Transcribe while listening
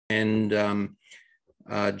And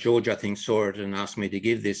George, I think, saw it and asked me to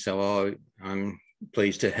give this. So I'm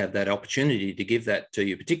pleased to have that opportunity to give that to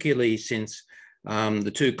you, particularly since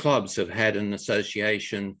the two clubs have had an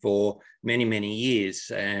association for many, many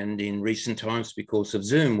years. And in recent times, because of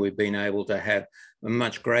Zoom, we've been able to have a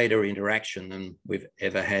much greater interaction than we've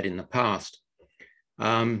ever had in the past.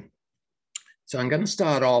 So I'm going to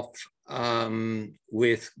start off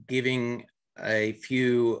with giving a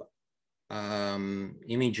few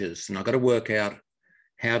images, and I've got to work out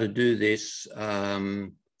how to do this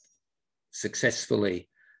successfully.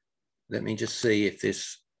 Let me just see if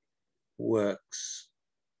this works.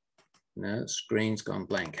 No, screen's gone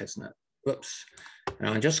blank, hasn't it? Whoops. And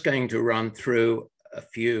I'm just going to run through a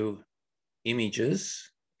few images.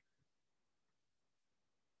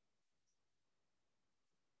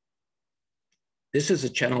 This is a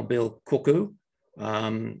channel-bill cuckoo.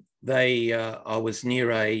 I was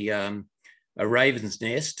near a raven's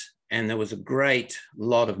nest, and there was a great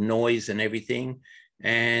lot of noise and everything.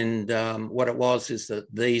 And what it was is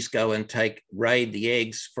that these go and raid the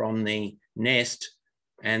eggs from the nest,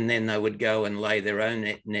 and then they would go and lay their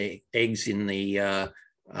own eggs in the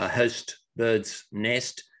host bird's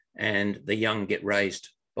nest, and the young get raised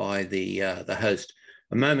by the host.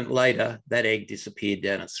 A moment later, that egg disappeared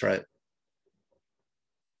down its throat.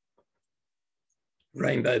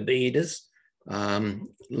 Rainbow bee-eaters,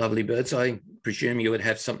 lovely birds. I presume you would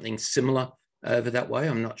have something similar over that way.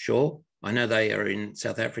 I'm not sure. I know they are in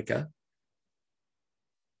South Africa.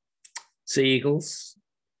 Sea eagles.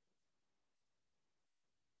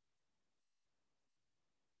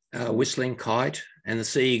 Whistling kite. And the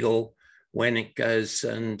sea eagle, when it goes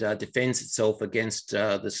and defends itself against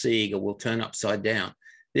the sea eagle, will turn upside down.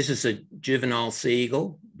 This is a juvenile sea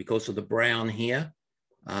eagle because of the brown here.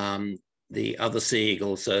 The other sea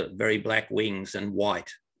eagles are very black wings and white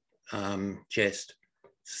chest,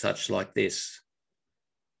 such like this.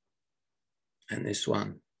 And this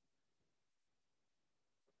one.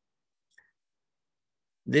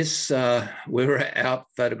 This, we were out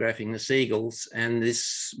photographing the seagulls, and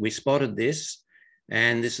we spotted this,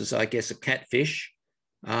 and this is, I guess, a catfish.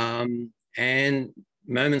 And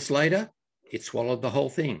moments later, it swallowed the whole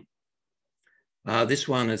thing. This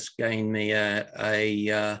one has gained me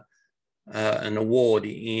an award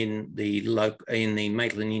in the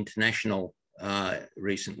Maitland International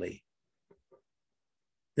recently.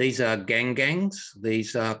 These are gangs.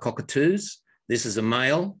 These are cockatoos. This is a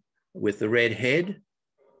male with the red head.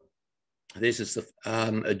 This is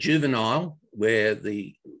a juvenile where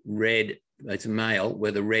the red, it's a male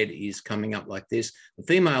where the red is coming up like this. The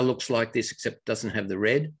female looks like this except doesn't have the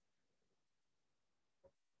red.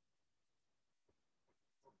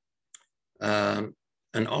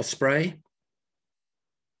 An osprey,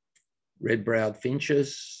 red-browed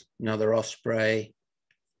finches, another osprey,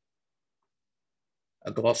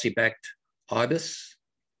 a glossy-backed ibis,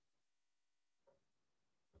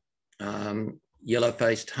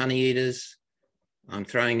 yellow-faced honeyeaters. I'm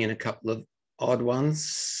throwing in a couple of odd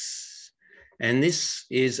ones. And this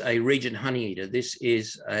is a regent honeyeater. This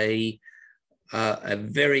is a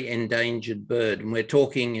very endangered bird. And we're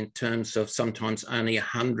talking in terms of sometimes only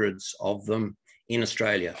hundreds of them in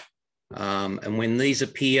Australia. And when these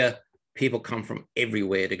appear, people come from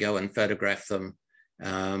everywhere to go and photograph them.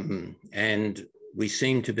 And we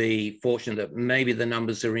seem to be fortunate that maybe the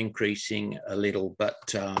numbers are increasing a little,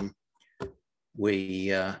 but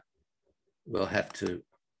we will have to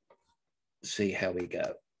see how we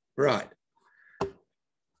go. Right.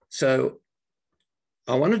 So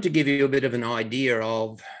I wanted to give you a bit of an idea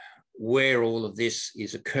of where all of this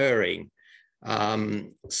is occurring.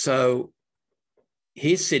 So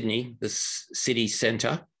here's Sydney, the city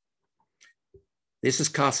centre. This is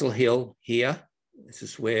Castle Hill here. This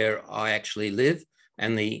is where I actually live.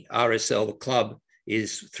 And the RSL, the club,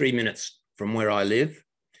 is 3 minutes from where I live.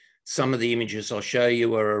 Some of the images I'll show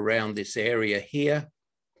you are around this area here.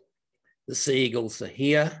 The sea eagles are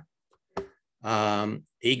here.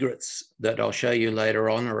 Egrets that I'll show you later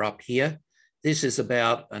on are up here. This is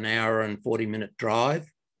about an hour and 40-minute drive.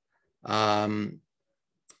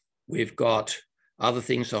 We've got other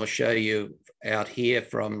things I'll show you out here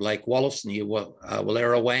from Lake Wallace near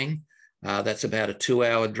Wallerawang. That's about a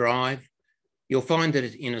 2-hour drive. You'll find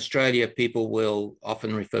that in Australia, people will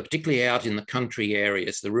often refer, particularly out in the country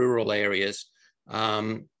areas, the rural areas,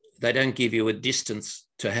 they don't give you a distance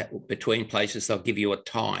between places, they'll give you a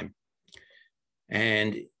time.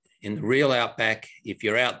 And in the real outback, if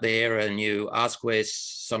you're out there and you ask where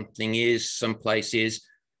something is, someplace is,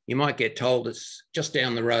 you might get told it's just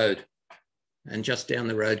down the road. And just down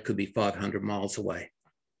the road could be 500 miles away.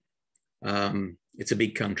 It's a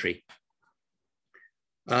big country.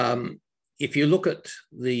 If you look at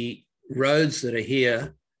the roads that are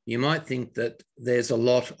here, you might think that there's a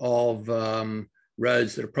lot of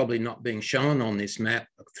roads that are probably not being shown on this map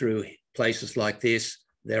through places like this.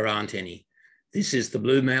 There aren't any. This is the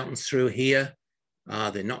Blue Mountains through here.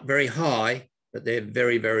 They're not very high, but they're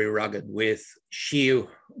very, very rugged with sheer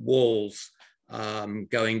walls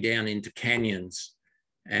going down into canyons.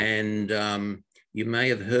 And you may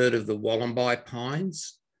have heard of the Wollombi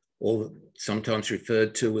pines, or sometimes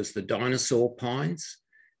referred to as the dinosaur pines,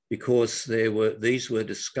 because these were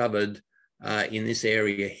discovered in this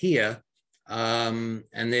area here, and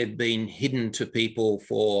they've been hidden to people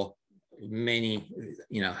for many,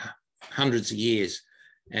 hundreds of years.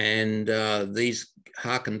 And these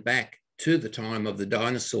harken back to the time of the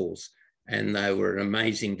dinosaurs, and they were an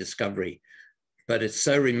amazing discovery. But it's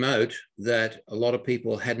so remote that a lot of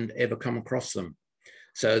people hadn't ever come across them.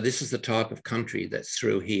 So this is the type of country that's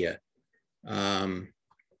through here.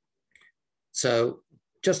 So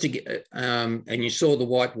just to get, and you saw the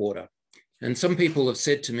whitewater. And some people have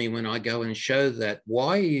said to me when I go and show that,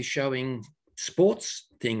 why are you showing sports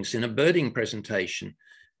things in a birding presentation?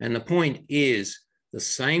 And the point is, the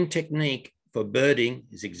same technique for birding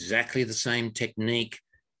is exactly the same technique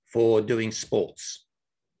for doing sports.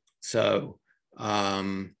 So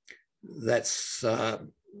that's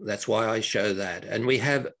why I show that. And we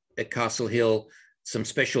have at Castle Hill some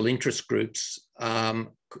special interest groups, and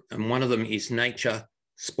one of them is nature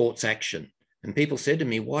sports action. And people said to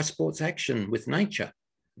me, why sports action with nature?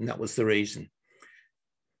 And that was the reason.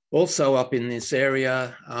 Also up in this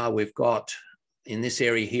area, we've got, in this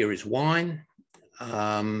area here is wine.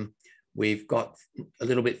 We've got a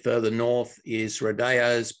little bit further north is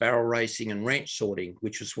rodeos, barrel racing and ranch sorting,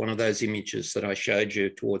 which was one of those images that I showed you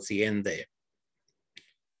towards the end there.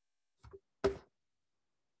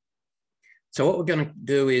 So what we're going to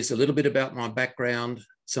do is a little bit about my background,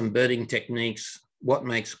 some birding techniques, what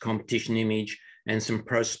makes a competition image, and some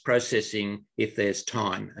processing if there's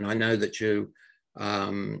time. And I know that you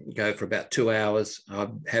go for about 2 hours. I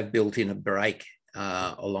have built in a break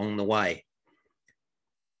along the way.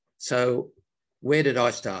 So where did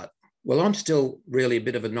I start? Well, I'm still really a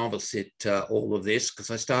bit of a novice at all of this,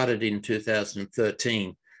 because I started in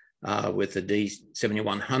 2013 with the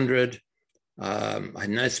D7100. I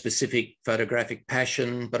had no specific photographic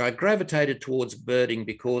passion, but I gravitated towards birding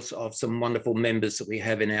because of some wonderful members that we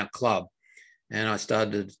have in our club. And I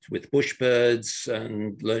started with bush birds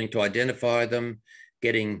and learning to identify them.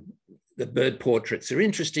 Getting the bird portraits are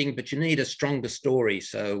interesting, but you need a stronger story.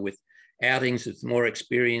 So with outings with more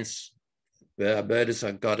experience, birders,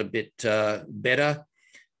 I got a bit better.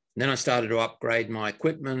 Then I started to upgrade my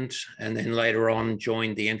equipment, and then later on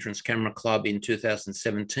joined the Axholme Camera Club in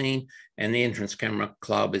 2017. And the Axholme Camera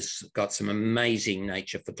Club has got some amazing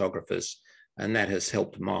nature photographers, and that has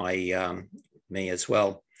helped me as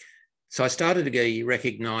well. So I started to get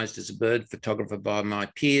recognized as a bird photographer by my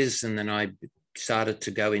peers, and then I started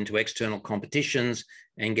to go into external competitions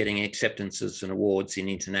and getting acceptances and awards in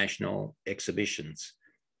international exhibitions.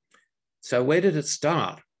 So where did it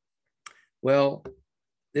start? Well,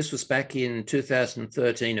 this was back in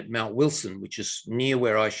 2013 at Mount Wilson, which is near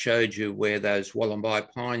where I showed you where those Wollombi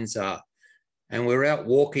pines are. And we were out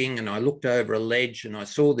walking, and I looked over a ledge and I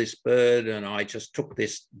saw this bird, and I just took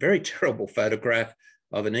this very terrible photograph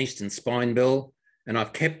of an eastern spinebill, and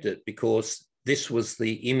I've kept it because this was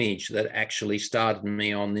the image that actually started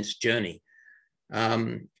me on this journey.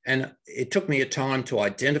 And it took me a time to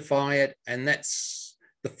identify it, and that's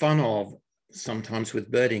the fun of sometimes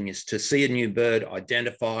with birding, is to see a new bird,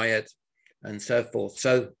 identify it, and so forth.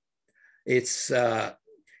 So this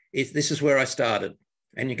is where I started,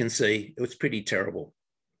 and you can see it was pretty terrible.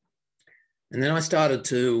 And then I started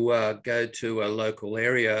to go to a local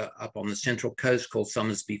area up on the Central Coast called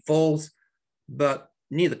Somersby Falls, but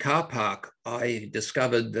near the car park, I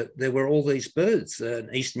discovered that there were all these birds, an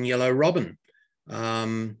eastern yellow robin,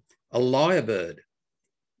 a lyrebird.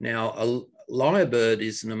 Now, a lyrebird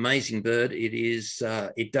is an amazing bird.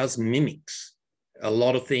 It does mimics a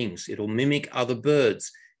lot of things. It'll mimic other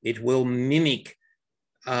birds. It will mimic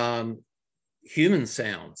human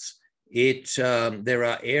sounds. There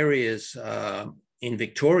are areas in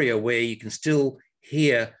Victoria where you can still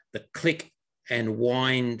hear the click and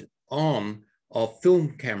wind on of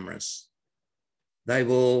film cameras. They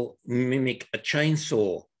will mimic a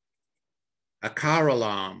chainsaw, a car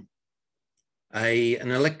alarm,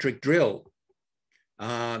 an electric drill.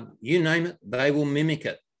 You name it, they will mimic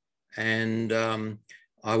it. And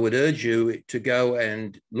I would urge you to go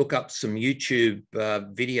and look up some YouTube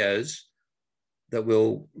videos that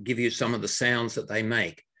will give you some of the sounds that they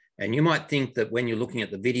make. And you might think that when you're looking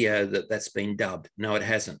at the video that that's been dubbed. No, it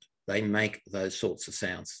hasn't. They make those sorts of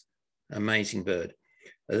sounds. Amazing bird.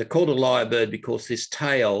 They're called a lyrebird because this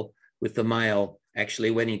tail with the male,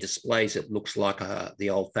 actually, when he displays it, looks like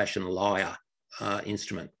the old-fashioned lyre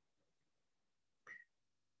instrument.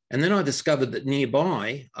 And then I discovered that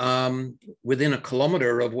nearby, within a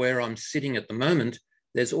kilometre of where I'm sitting at the moment,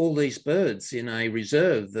 there's all these birds in a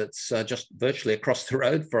reserve that's just virtually across the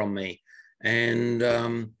road from me.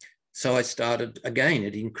 And so I started, again,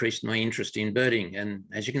 it increased my interest in birding. And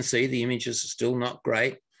as you can see, the images are still not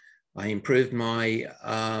great. I improved my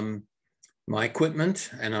my equipment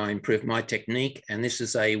and I improved my technique. And this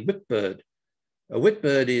is a whip bird. A whip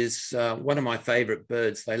bird is one of my favorite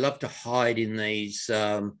birds. They love to hide in these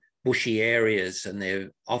bushy areas, and they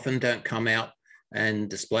often don't come out and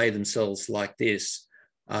display themselves like this.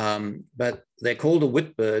 But they're called a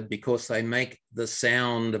whip bird because they make the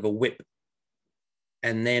sound of a whip,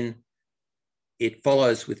 and then it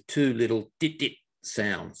follows with two little dit-dit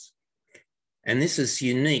sounds. And this is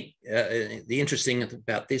unique. The interesting thing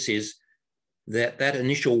about this is that that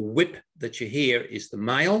initial whip that you hear is the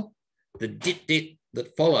male. The dit-dit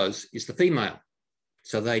that follows is the female.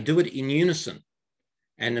 So they do it in unison.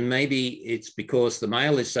 And then maybe it's because the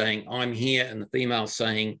male is saying, I'm here, and the female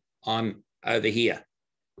saying, I'm over here.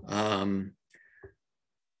 And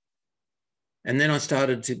then I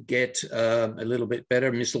started to get a little bit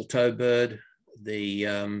better. Mistletoe bird,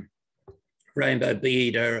 the rainbow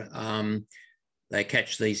bee-eater, they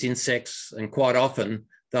catch these insects, and quite often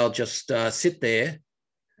they'll just sit there,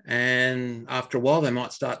 and after a while they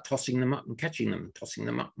might start tossing them up and catching them, tossing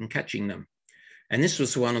them up and catching them. And this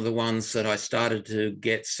was one of the ones that I started to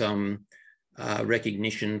get some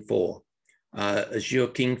recognition for. Azure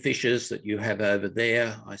kingfishers that you have over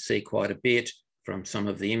there, I see quite a bit from some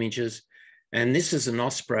of the images. And this is an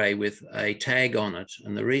osprey with a tag on it.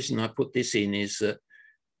 And the reason I put this in is that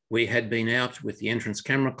we had been out with the Axholme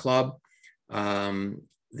Camera Club.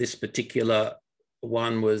 This particular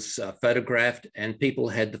one was photographed, and people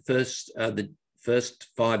had the first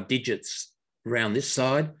 5 digits around this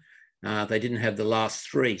side. They didn't have the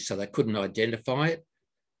last 3, so they couldn't identify it.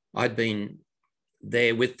 I'd been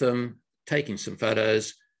there with them, taking some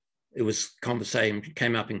photos. It was conversation,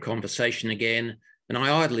 came up in conversation again, and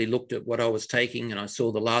I idly looked at what I was taking, and I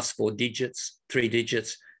saw the last 4 digits, 3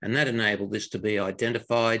 digits, and that enabled this to be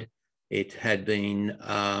identified. It had been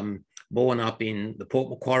born up in the Port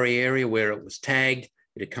Macquarie area where it was tagged.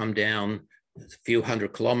 It had come down a few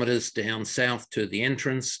hundred kilometres down south to the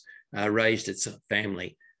entrance, raised its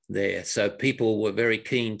family there. So people were very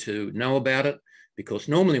keen to know about it, because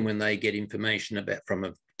normally when they get information from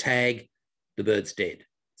a tag, the bird's dead.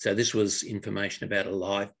 So this was information about a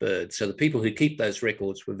live bird. So the people who keep those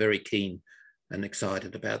records were very keen and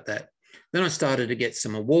excited about that. Then I started to get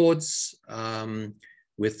some awards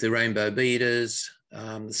with the rainbow bee-eaters,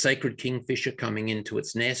 the sacred kingfisher coming into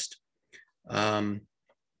its nest, the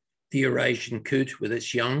Eurasian coot with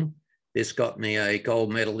its young. This got me a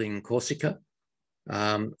gold medal in Corsica.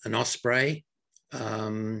 An osprey,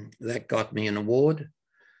 that got me an award.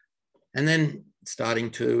 And then starting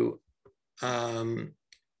to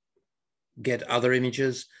get other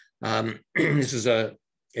images. This is a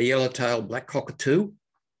yellow-tailed black cockatoo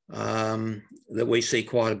that we see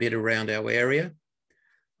quite a bit around our area.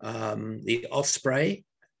 The osprey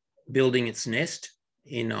building its nest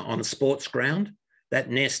on a sports ground. That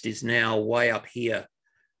nest is now way up here.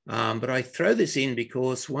 But I throw this in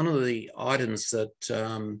because one of the items that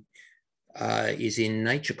is in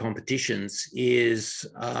nature competitions is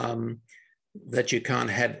that you can't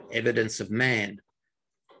have evidence of man.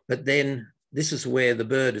 But then this is where the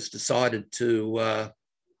bird has decided to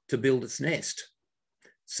build its nest.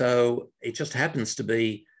 So it just happens to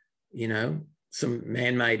be, you know, some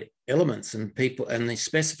man-made elements, and the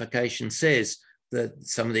specification says that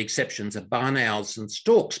some of the exceptions are barn owls and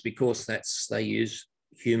storks, because they use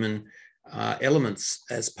human elements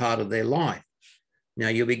as part of their life. Now,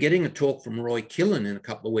 you'll be getting a talk from Roy Killen in a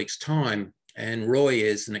couple of weeks' time, and Roy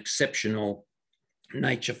is an exceptional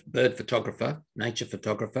nature photographer,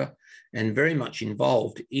 and very much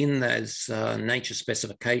involved in those nature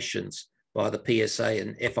specifications by the PSA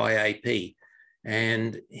and FIAP.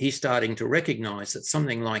 And he's starting to recognize that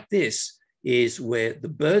something like this is where the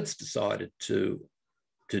birds decided to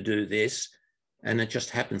do this, and it just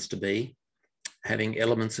happens to be having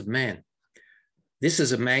elements of man. This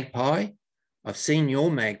is a magpie. I've seen your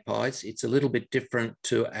magpies. It's a little bit different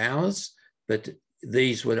to ours, but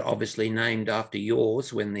these were obviously named after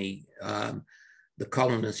yours when the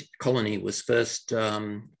colony was first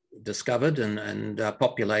discovered and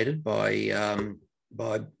populated by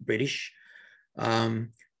British.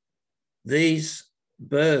 these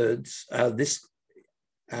birds, this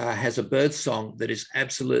has a bird song that is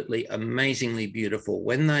absolutely amazingly beautiful.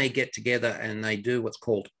 When they get together and they do what's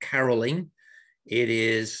called caroling, it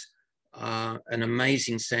is an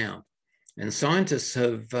amazing sound. And scientists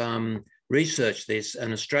have researched this,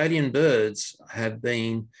 and Australian birds have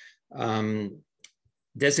been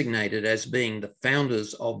designated as being the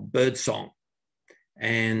founders of birdsong.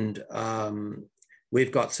 And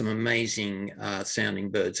we've got some amazing sounding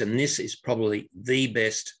birds, and this is probably the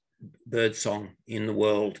best bird song in the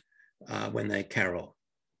world when they carol.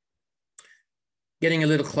 Getting a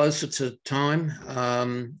little closer to time,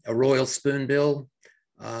 a royal spoonbill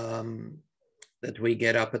that we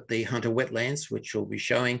get up at the Hunter Wetlands, which we'll be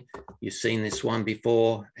showing. You've seen this one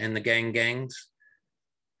before, and the gangs.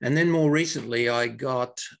 And then more recently, I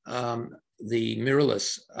got the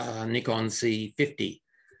mirrorless Nikon Z50.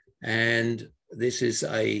 And this is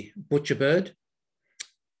a butcher bird.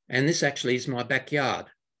 And this actually is my backyard.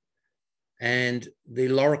 And the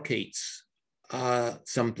lorikeets are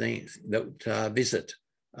something that visit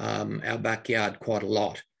our backyard quite a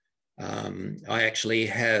lot. I actually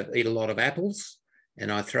eat a lot of apples,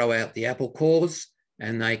 and I throw out the apple cores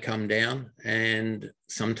and they come down. And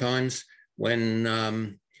sometimes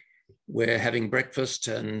when we're having breakfast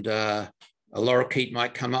and a lorikeet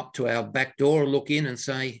might come up to our back door, look in and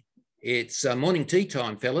say, "It's morning tea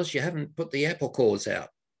time, fellas. You haven't put the apple cores out."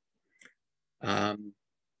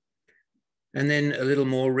 And then a little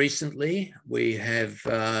more recently, we have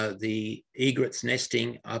the egrets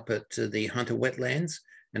nesting up at the Hunter Wetlands,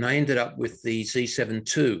 and I ended up with the Z7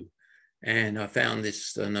 II, and I found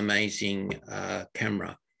this an amazing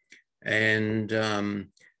camera. And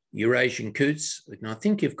Eurasian coots, and I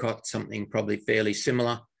think you've got something probably fairly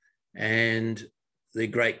similar, and the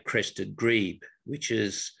great crested grebe, which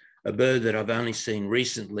is a bird that I've only seen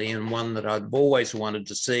recently and one that I've always wanted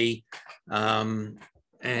to see. One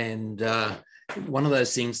of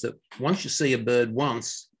those things that once you see a bird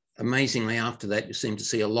once, amazingly after that, you seem to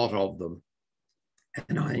see a lot of them.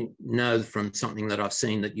 And I know from something that I've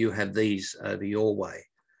seen that you have these over your way.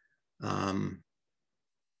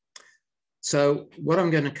 So what I'm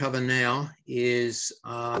going to cover now is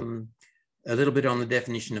a little bit on the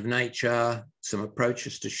definition of nature, some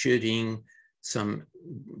approaches to shooting, some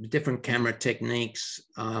different camera techniques,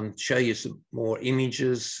 show you some more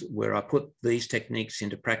images where I put these techniques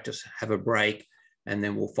into practice, have a break, and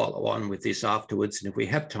then we'll follow on with this afterwards. And if we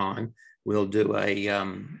have time, we'll do a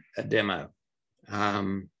demo.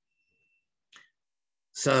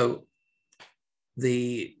 So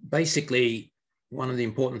basically, one of the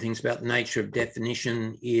important things about the nature of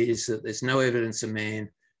definition is that there's no evidence of man,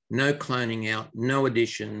 no cloning out, no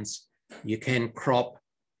additions. You can crop,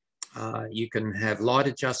 you can have light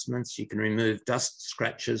adjustments, you can remove dust,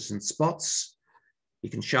 scratches and spots, you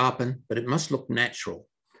can sharpen, but it must look natural.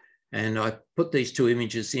 And I put these two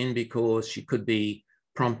images in because you could be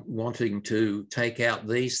wanting to take out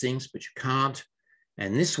these things, but you can't.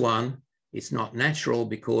 And this one, it's not natural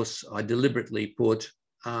because I deliberately put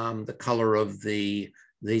the color of these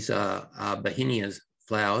are Bauhinia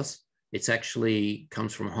flowers. It's actually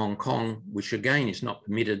comes from Hong Kong, which again is not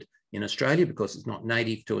permitted in Australia because it's not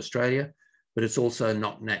native to Australia, but it's also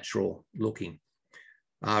not natural looking.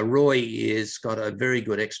 Roy has got a very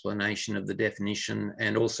good explanation of the definition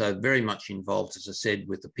and also very much involved, as I said,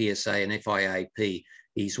 with the PSA and FIAP.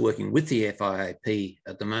 He's working with the FIAP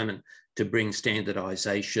at the moment to bring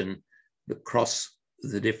standardization across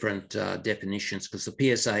the different definitions, because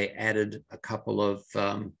the PSA added a couple of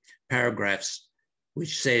paragraphs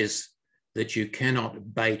which says that you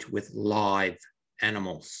cannot bait with live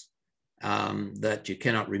animals, that you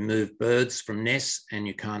cannot remove birds from nests and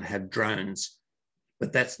you can't have drones.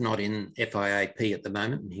 But that's not in FIAP at the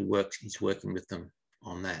moment, and he's working with them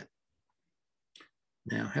on that.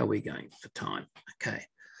 Now, how are we going for time? Okay.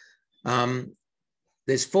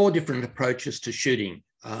 There's 4 different approaches to shooting.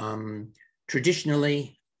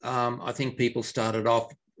 Traditionally, I think people started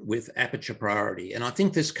off with aperture priority. And I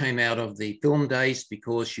think this came out of the film days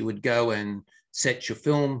because you would go and set your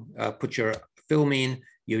film, put your film in,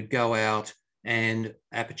 you'd go out and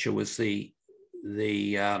aperture was the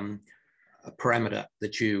parameter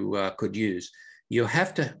that you could use. You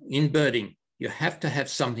have to, in birding, you have to have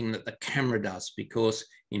something that the camera does, because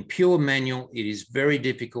in pure manual, it is very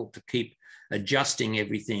difficult to keep adjusting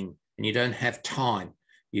everything and you don't have time.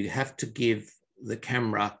 You have to give the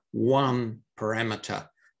camera one parameter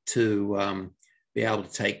to be able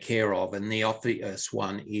to take care of, and the obvious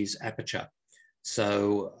one is aperture.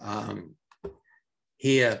 So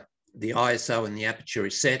here, the ISO and the aperture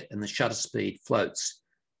is set and the shutter speed floats.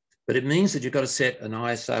 but it means that you've got to set an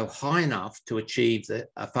ISO high enough to achieve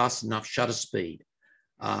a fast enough shutter speed.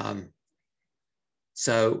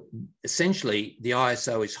 So essentially, the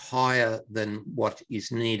ISO is higher than what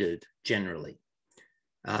is needed generally.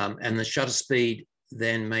 And the shutter speed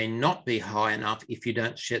then may not be high enough if you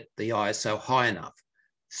don't set the ISO high enough.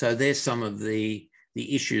 So there's some of the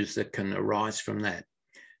issues that can arise from that.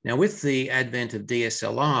 Now, with the advent of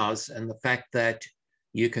DSLRs and the fact that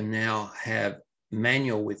you can now have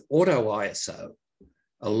manual with auto ISO,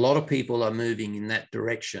 a lot of people are moving in that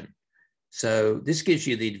direction. So this gives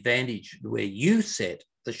you the advantage where you set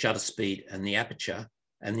the shutter speed and the aperture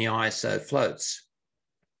and the ISO floats.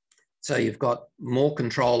 So you've got more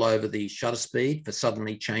control over the shutter speed for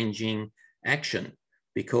suddenly changing action,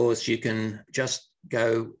 because you can just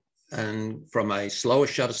go from a slower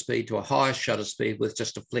shutter speed to a higher shutter speed with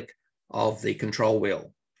just a flick of the control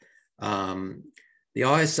wheel. The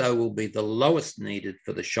ISO will be the lowest needed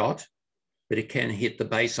for the shot, but it can hit the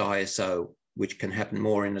base ISO, which can happen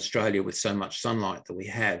more in Australia with so much sunlight that we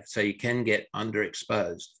have. So you can get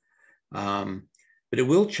underexposed. But it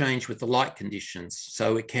will change with the light conditions.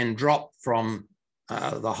 So it can drop from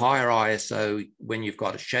the higher ISO when you've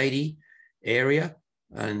got a shady area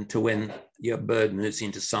and to when your bird moves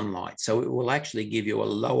into sunlight. So it will actually give you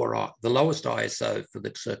the lowest ISO for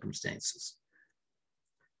the circumstances.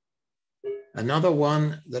 Another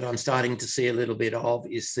one that I'm starting to see a little bit of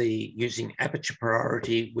is using aperture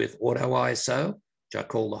priority with auto ISO, which I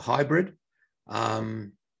call the hybrid.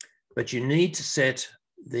 But you need to set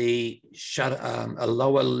the shutter, a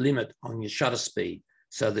lower limit on your shutter speed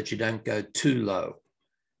so that you don't go too low.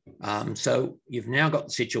 So you've now got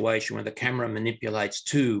the situation where the camera manipulates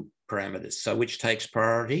two parameters. So which takes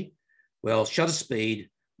priority? Well, shutter speed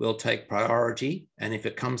will take priority. And if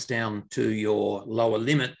it comes down to your lower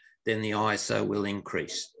limit, then the ISO will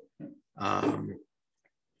increase. The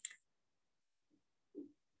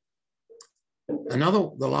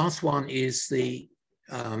last one is the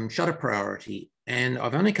shutter priority. And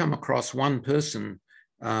I've only come across one person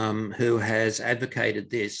who has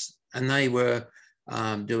advocated this, and they were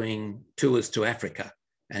doing tours to Africa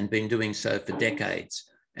and been doing so for decades.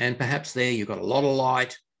 And perhaps there you've got a lot of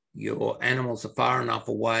light, your animals are far enough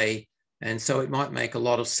away, and so it might make a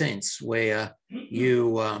lot of sense where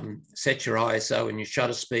you set your ISO and your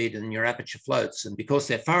shutter speed and your aperture floats. And because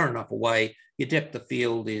they're far enough away, your depth of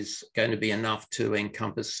field is going to be enough to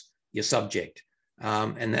encompass your subject.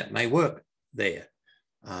 And that may work there.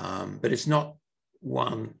 But it's not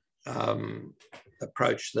one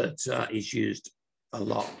approach that is used a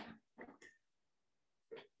lot.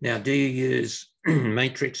 Now, do you use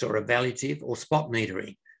matrix or evaluative or spot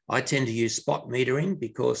metering? I tend to use spot metering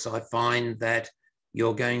because I find that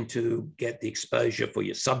you're going to get the exposure for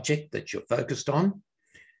your subject that you're focused on.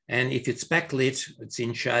 And if it's backlit, it's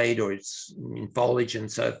in shade or it's in foliage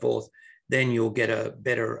and so forth, then you'll get a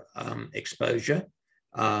better exposure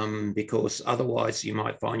because otherwise you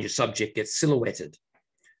might find your subject gets silhouetted.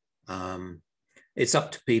 It's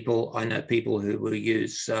up to people. I know people who will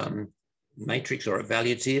use matrix or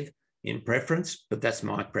evaluative in preference, but that's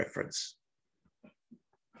my preference.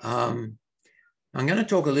 I'm going to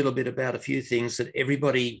talk a little bit about a few things that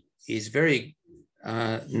everybody is very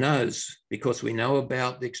knows, because we know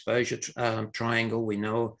about the exposure triangle, we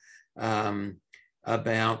know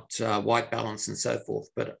about white balance and so forth,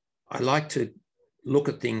 but I like to look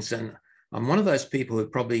at things, and I'm one of those people who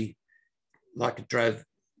probably like to drive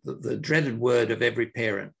the dreaded word of every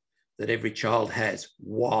parent that every child has,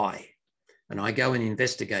 why? And I go and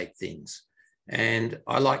investigate things. And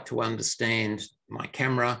I like to understand my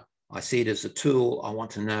camera. I see it as a tool. I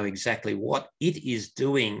want to know exactly what it is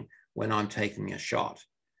doing when I'm taking a shot.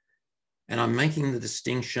 And I'm making the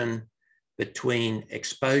distinction between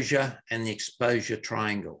exposure and the exposure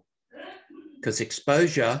triangle, because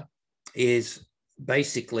exposure is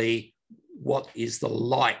basically what is the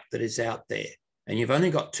light that is out there. And you've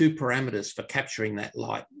only got two parameters for capturing that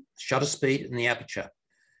light, shutter speed and the aperture.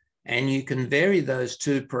 And you can vary those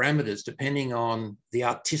two parameters depending on the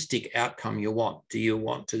artistic outcome you want. Do you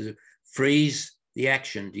want to freeze the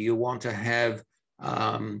action? Do you want to have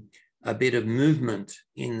a bit of movement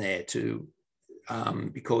in there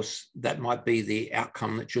because that might be the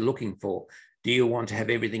outcome that you're looking for? Do you want to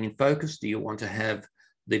have everything in focus? Do you want to have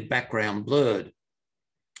the background blurred?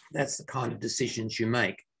 That's the kind of decisions you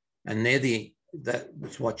make. And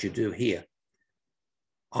that's what you do here.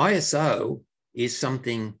 ISO is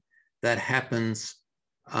something that happens,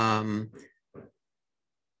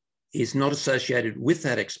 is not associated with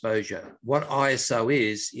that exposure. What ISO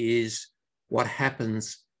is what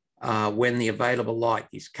happens when the available light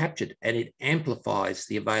is captured, and it amplifies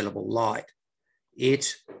the available light.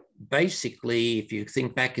 it basically, if you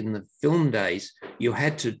think back in the film days, you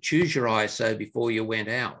had to choose your ISO before you went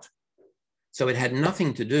out. So it had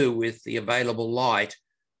nothing to do with the available light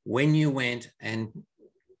when you went and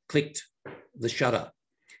clicked the shutter.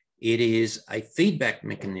 It is a feedback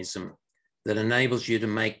mechanism that enables you to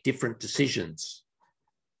make different decisions.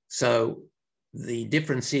 So the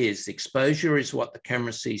difference is exposure is what the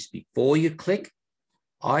camera sees before you click.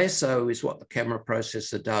 ISO is what the camera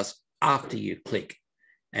processor does after you click,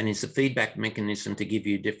 and is a feedback mechanism to give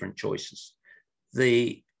you different choices.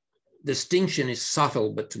 The distinction is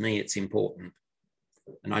subtle, but to me it's important.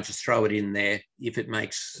 And I just throw it in there if it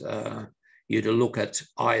makes you to look at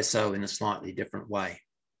ISO in a slightly different way.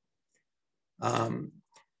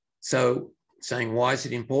 So saying, why is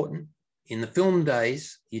it important? In the film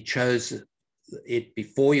days, you chose it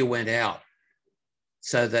before you went out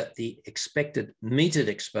so that the expected metered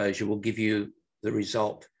exposure will give you the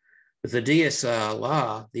result. With the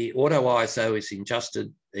DSLR, the auto ISO is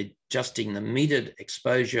adjusting the metered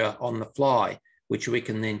exposure on the fly, which we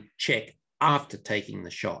can then check after taking the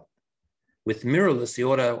shot. With mirrorless, the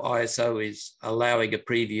auto ISO is allowing a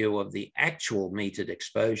preview of the actual metered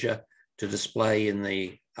exposure to display in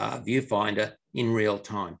the viewfinder in real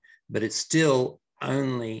time, but it's still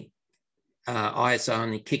only, ISO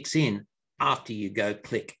only kicks in after you go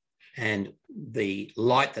click, and the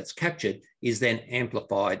light that's captured is then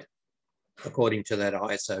amplified according to that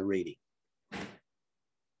ISO reading.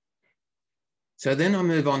 So then I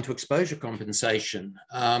move on to exposure compensation.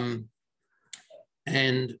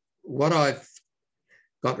 And what I've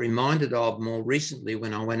got reminded of more recently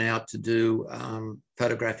when I went out to do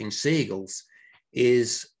photographing seagulls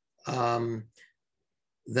is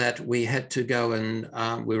that we had to go and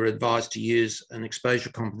we were advised to use an exposure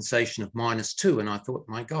compensation of -2. And I thought,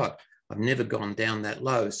 my God, I've never gone down that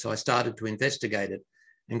low. So I started to investigate it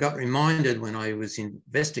and got reminded when I was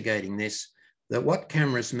investigating this that what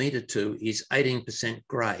cameras meter to is 18%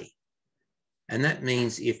 gray. And that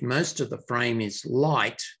means if most of the frame is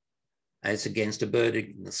light, as against a bird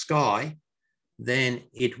in the sky, then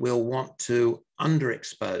it will want to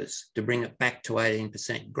underexpose to bring it back to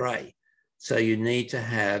 18% gray. So you need to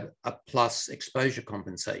have a plus exposure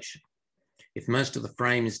compensation. If most of the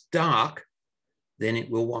frame is dark, then it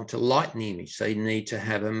will want to lighten the image. So you need to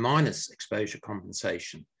have a minus exposure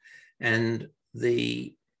compensation. And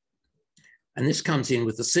this comes in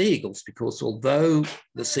with the sea eagles, because although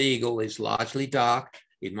the sea eagle is largely dark,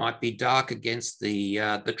 it might be dark against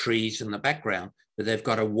the trees in the background, but they've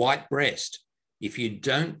got a white breast. If you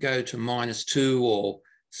don't go to -2 or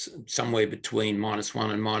somewhere between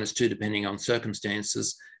 -1 and -2, depending on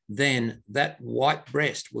circumstances, then that white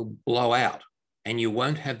breast will blow out and you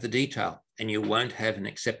won't have the detail and you won't have an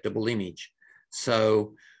acceptable image.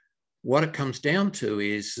 So what it comes down to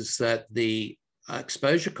is that the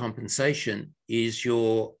exposure compensation is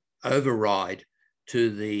your override to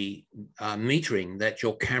the metering that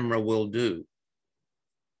your camera will do.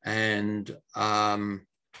 And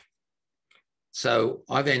so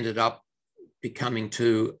I've ended up becoming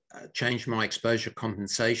to change my exposure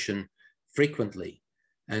compensation frequently.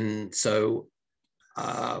 And so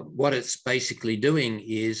what it's basically doing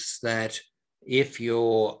is that if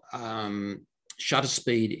your shutter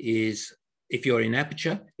speed is, if you're in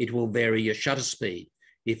aperture, it will vary your shutter speed.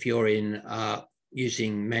 If you're in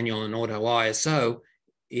using manual and auto ISO,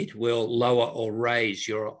 it will lower or raise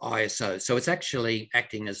your ISO. So it's actually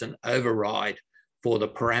acting as an override for the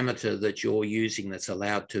parameter that you're using that's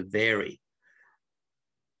allowed to vary.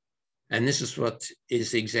 And this is what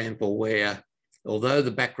is the example where, although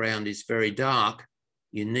the background is very dark,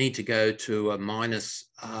 you need to go to a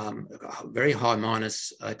very high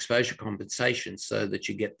minus exposure compensation so that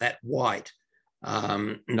you get that white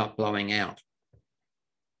not blowing out.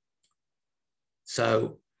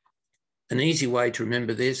 So an easy way to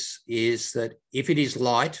remember this is that if it is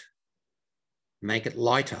light, make it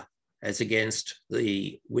lighter, as against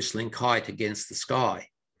the whistling kite against the sky.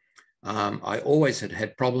 I always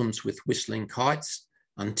had problems with whistling kites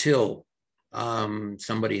until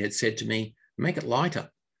somebody had said to me, make it lighter.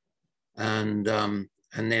 And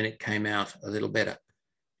then it came out a little better.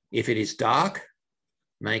 If it is dark,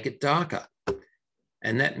 make it darker.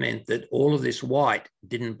 And that meant that all of this white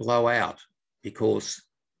didn't blow out because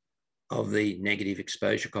of the negative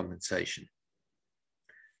exposure compensation.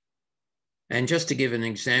 And just to give an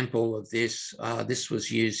example of this, this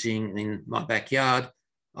was using in my backyard.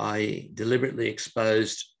 I deliberately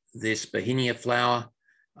exposed this Bauhinia flower.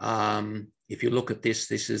 If you look at this,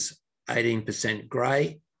 this is 18%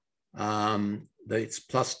 gray. It's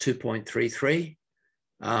plus 2.33.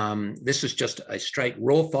 This is just a straight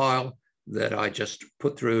raw file that I just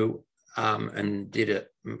put through and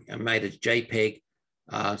made a JPEG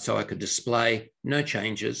so I could display, no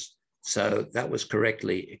changes. So that was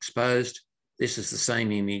correctly exposed. This is the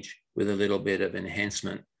same image with a little bit of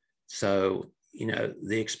enhancement. So, you know,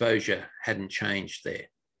 the exposure hadn't changed there.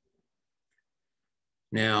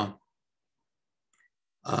 Now,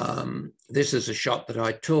 this is a shot that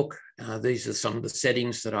I took. These are some of the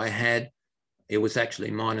settings that I had. It was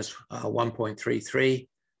actually minus 1.33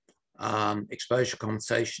 exposure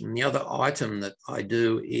compensation. The other item that I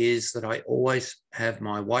do is that I always have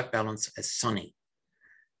my white balance as sunny.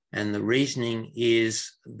 And the reasoning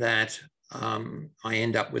is that I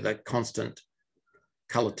end up with a constant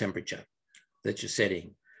color temperature that you're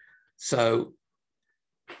setting. So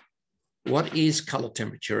what is color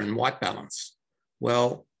temperature and white balance?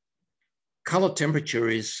 Well, color temperature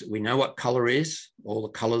is, we know what color is, all the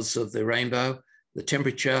colors of the rainbow. The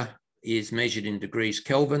temperature is measured in degrees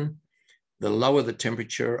Kelvin. The lower the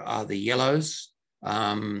temperature are the yellows,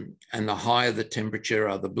 and the higher the temperature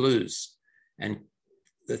are the blues. And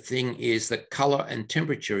the thing is that color and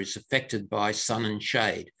temperature is affected by sun and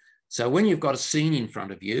shade. So when you've got a scene in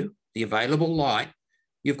front of you, the available light,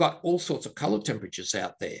 you've got all sorts of color temperatures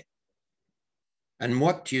out there. And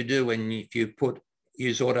what do you do when if you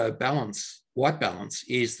use auto balance, white balance,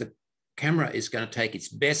 is the camera is going to take its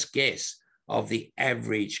best guess of the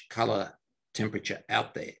average color temperature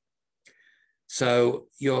out there. So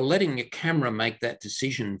you're letting your camera make that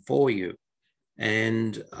decision for you.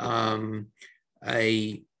 And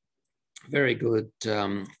a very good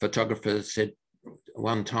photographer said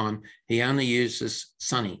one time he only uses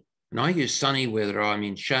sunny. And I use sunny whether I'm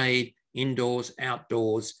in shade, indoors,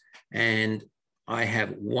 outdoors, and I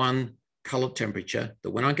have one color temperature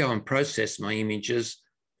that when I go and process my images,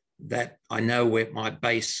 that I know where my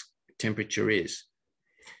base temperature is.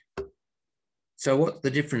 So what the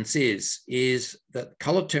difference is that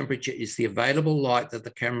color temperature is the available light that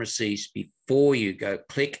the camera sees before you go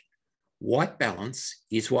click. White balance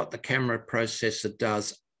is what the camera processor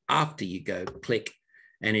does after you go click,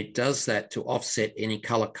 and it does that to offset any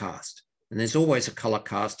color cast. And there's always a color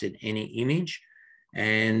cast in any image,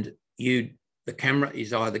 and the camera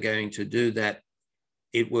is either going to do that.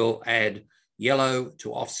 It will add yellow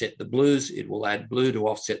to offset the blues. It will add blue to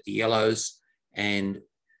offset the yellows, and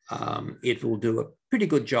it will do a pretty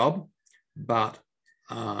good job, but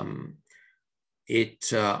I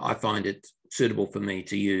find it suitable for me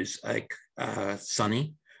to use a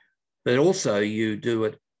sunny. But also you do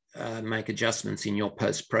it, make adjustments in your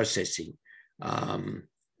post-processing. And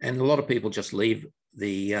a lot of people just leave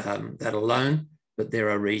that alone, but there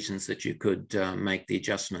are reasons that you could make the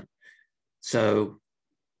adjustment. So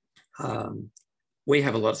we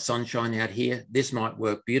have a lot of sunshine out here. This might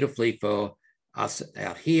work beautifully for us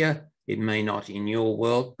out here. It may not in your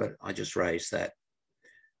world, but I just raised that.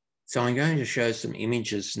 So I'm going to show some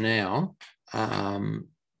images now. I'm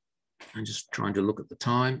just trying to look at the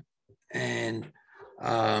time and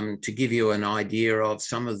to give you an idea of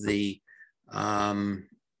some of the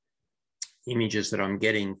images that I'm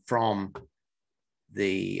getting from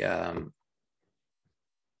the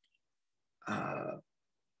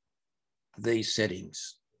these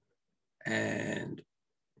settings. And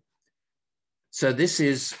so this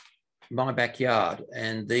is my backyard,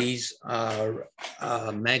 and these are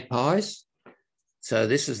magpies. So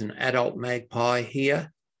this is an adult magpie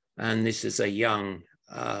here, and this is a young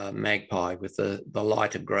magpie with the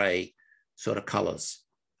lighter grey sort of colours.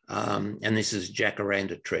 And this is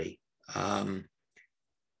jacaranda tree,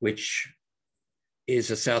 which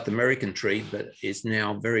is a South American tree, but is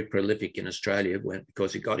now very prolific in Australia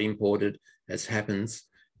because it got imported, as happens,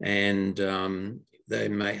 and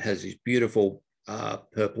has these beautiful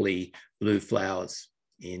purpley blue flowers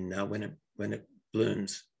in when it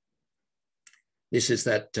blooms. This is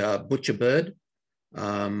that butcher bird.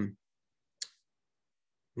 My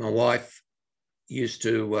wife used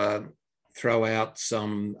to throw out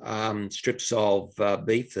some strips of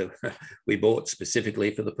beef that we bought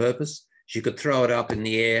specifically for the purpose. She could throw it up in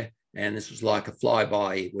the air, and this was like a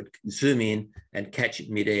flyby. It would zoom in and catch it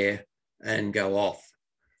midair and go off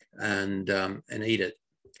and eat it.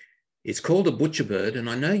 It's called a butcher bird, and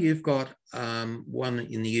I know you've got one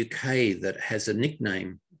in the UK that has a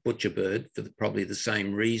nickname, butcher bird, for probably the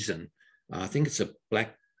same reason. I think it's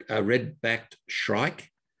a red-backed shrike,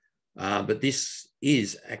 but this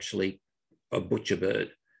is actually a butcher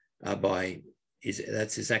bird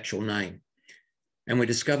that's his actual name. And we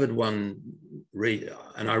discovered one,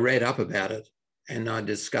 and I read up about it, and I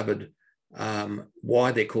discovered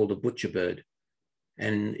why they're called a butcher bird.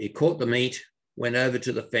 And it caught the meat, went over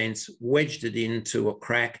to the fence, wedged it into a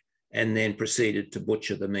crack, and then proceeded to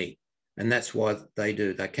butcher the meat. And that's what they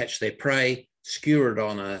do. They catch their prey, skewer it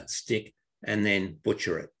on a stick, and then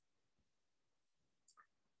butcher it.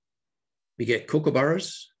 We get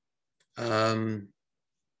kookaburras.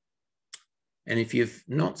 And if you've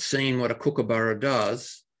not seen what a kookaburra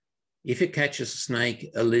does, if it catches a snake,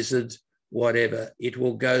 a lizard, whatever, it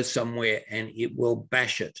will go somewhere and it will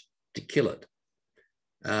bash it to kill it.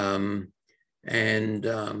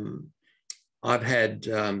 I've had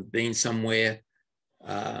been somewhere,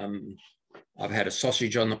 I've had a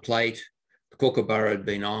sausage on the plate, the kookaburra had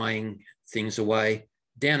been eyeing things away,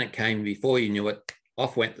 down it came before you knew it,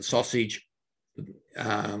 off went the sausage,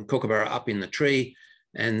 kookaburra up in the tree,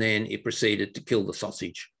 and then it proceeded to kill the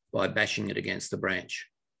sausage by bashing it against the branch.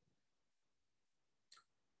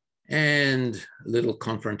 And a little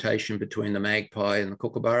confrontation between the magpie and the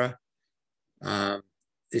kookaburra.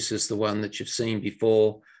 This is the one that you've seen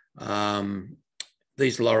before.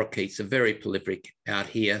 These lorikeets are very prolific out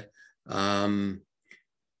here. There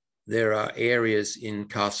are areas in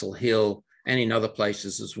Castle Hill and in other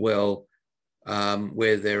places as well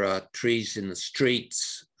where there are trees in the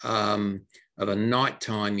streets. Of a night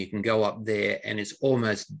time, you can go up there and it's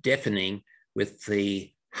almost deafening with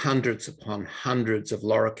the hundreds upon hundreds of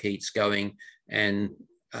lorikeets going and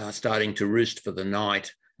starting to roost for the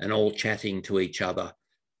night and all chatting to each other.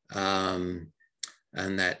 So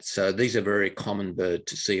these are very common bird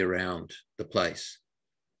to see around the place.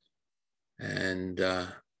 And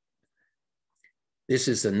this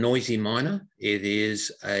is the noisy miner. It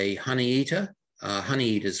is a honey eater. Honey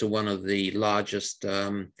eaters are one of the largest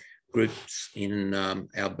groups in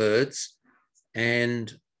our birds,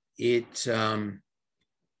 and it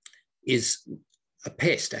is a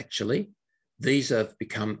pest actually. These have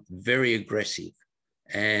become very aggressive,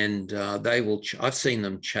 and they will, I've seen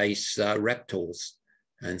them chase raptors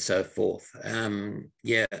and so forth.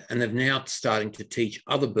 Yeah, and they're now starting to teach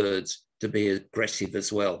other birds to be aggressive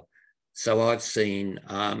as well. So I've seen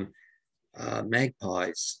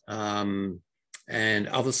magpies and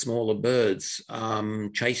other smaller birds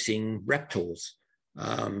chasing raptors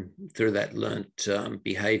through that learnt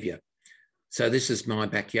behavior. So this is my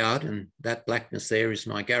backyard, and that blackness there is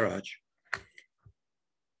my garage.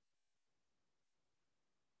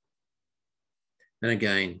 And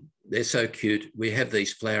again, they're so cute. We have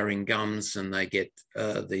these flowering gums, and they get,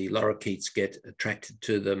 the lorikeets get attracted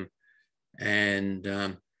to them.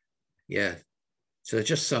 And yeah, so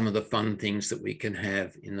just some of the fun things that we can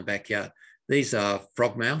have in the backyard. These are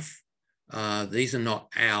frogmouth. These are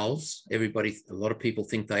not owls. A lot of people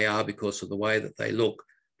think they are because of the way that they look,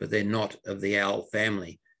 but they're not of the owl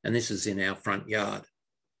family. And this is in our front yard.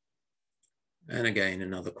 And again,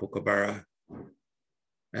 another kookaburra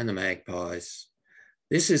and the magpies.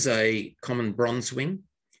 This is a common bronzewing.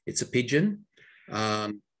 It's a pigeon.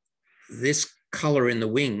 This color in the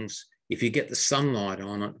wings, if you get the sunlight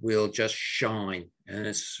on it, will just shine, and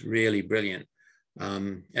it's really brilliant.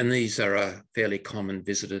 And these are a fairly common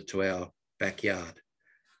visitor to our backyard.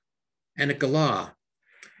 And a galah.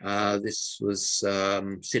 This was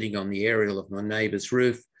sitting on the aerial of my neighbour's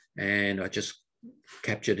roof, and I just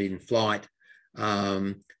captured in flight.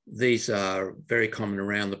 These are very common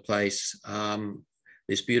around the place.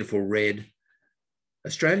 This beautiful red.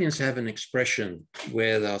 Australians have an expression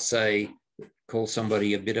where they'll say, call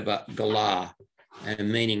somebody a bit of a galah,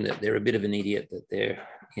 and meaning that they're a bit of an idiot, that they're,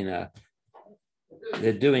 you know,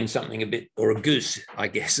 they're doing something a bit, or a goose, I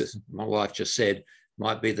guess, as my wife just said,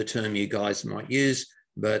 might be the term you guys might use,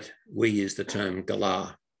 but we use the term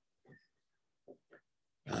galah.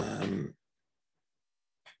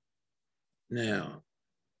 Now,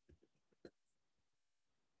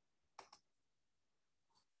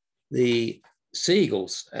 the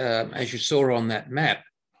seagulls, as you saw on that map,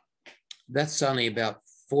 that's only about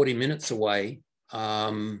 40 minutes away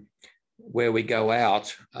where we go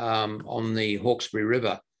out on the Hawkesbury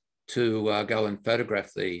River to go and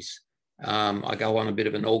photograph these. I go on a bit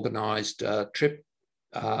of an organised trip,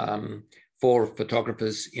 4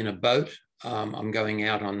 photographers in a boat. I'm going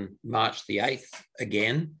out on March the 8th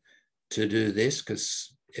again to do this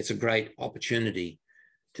because it's a great opportunity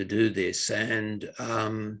to do this. And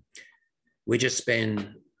we just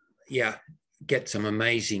spend, get some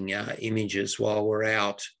amazing images while we're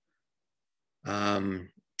out and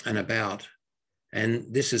about.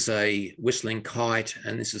 And this is a whistling kite,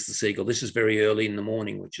 and this is the seagull. This is very early in the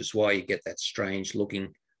morning, which is why you get that strange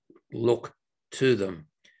looking look to them.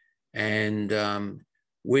 And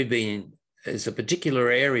we've been, there's a particular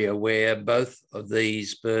area where both of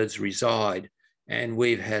these birds reside, and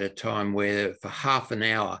we've had a time where for half an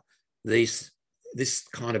hour this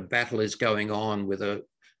kind of battle is going on with a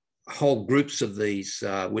whole groups of these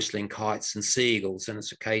whistling kites and seagulls, and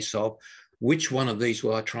it's a case of which one of these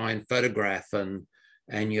will I try and photograph, and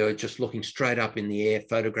you're just looking straight up in the air,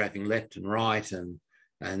 photographing left and right, and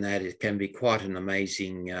that it can be quite an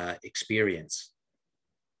amazing experience.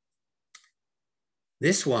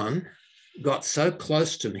 This one got so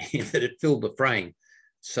close to me that it filled the frame.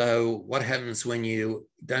 So what happens when you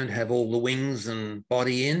don't have all the wings and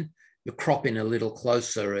body in? You crop in a little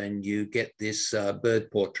closer and you get this bird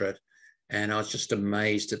portrait. And I was just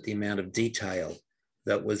amazed at the amount of detail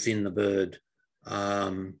that was in the bird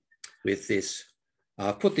with this.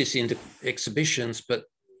 I've put this into exhibitions, but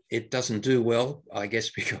it doesn't do well, I guess,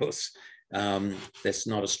 because that's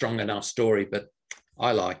not a strong enough story, but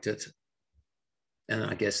I liked it. And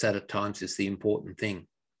I guess that at times is the important thing.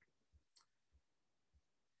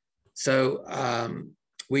 So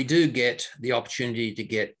we do get the opportunity to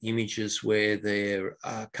get images where they're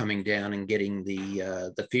coming down and getting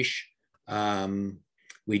the fish.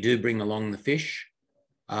 We do bring along the fish.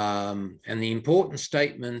 And the important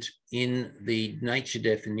statement in the nature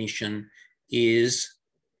definition is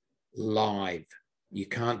live. You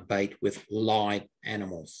can't bait with live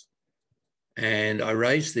animals. And I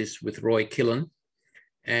raised this with Roy Killen.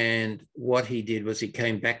 And what he did was he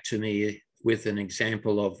came back to me with an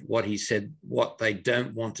example of what he said, what they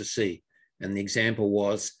don't want to see. And the example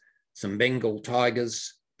was some Bengal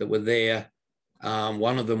tigers that were there.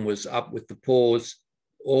 One of them was up with the paws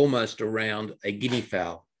almost around a guinea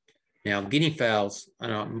fowl. Now, guinea fowls,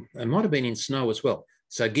 and it might have been in snow as well.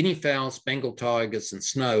 So guinea fowls, Bengal tigers, and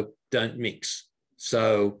snow don't mix.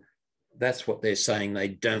 So that's what they're saying they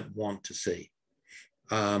don't want to see.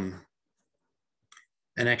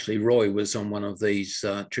 And actually, Roy was on one of these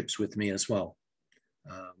trips with me as well.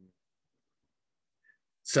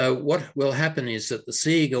 So what will happen is that the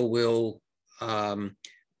seagull will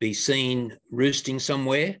be seen roosting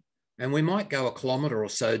somewhere, and we might go a kilometre or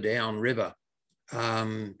so downriver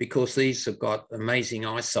because these have got amazing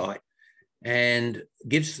eyesight, and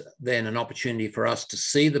gives then an opportunity for us to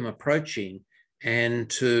see them approaching and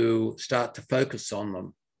to start to focus on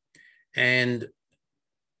them. And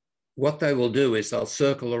what they will do is they'll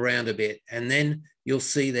circle around a bit, and then you'll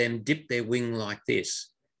see them dip their wing like this.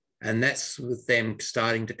 And that's with them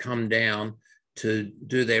starting to come down to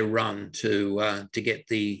do their run to get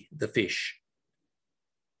the fish.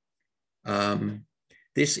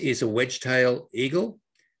 This is a wedge-tail eagle.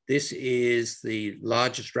 This is the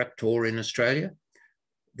largest raptor in Australia.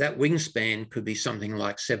 That wingspan could be something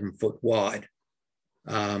like 7 foot wide.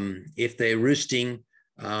 If they're roosting,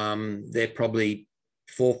 they're probably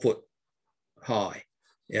 4 foot high.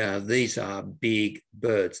 These are big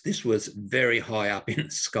birds. This was very high up in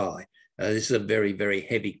the sky. This is a very, very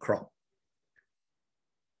heavy crop.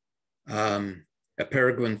 A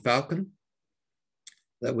peregrine falcon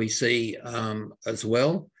that we see as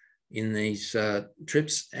well in these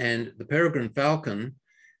trips. And the peregrine falcon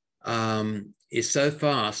is so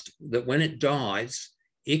fast that when it dives,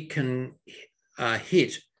 it can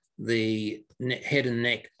hit the head and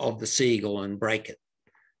neck of the seagull and break it,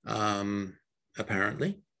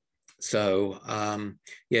 apparently. So,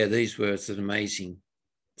 yeah, these were an amazing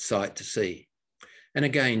sight to see. And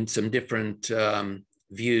again, some different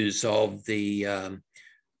views of the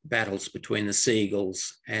battles between the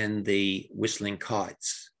seagulls and the whistling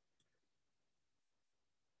kites.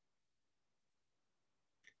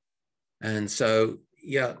 And so,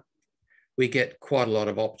 yeah, we get quite a lot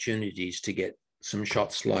of opportunities to get some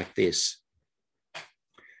shots like this.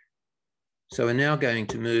 So we're now going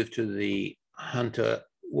to move to the Hunter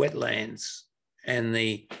wetlands. And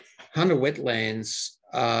the Hunter wetlands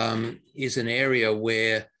is an area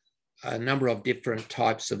where a number of different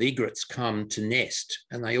types of egrets come to nest,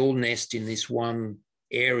 and they all nest in this one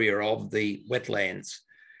area of the wetlands.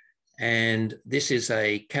 And this is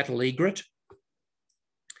a cattle egret.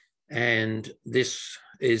 And this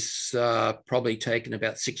is probably taken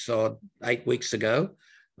about 6 or 8 weeks ago,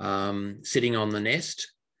 sitting on the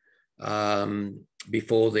nest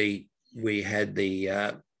before we had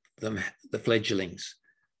the fledglings.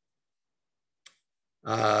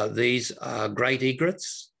 These are great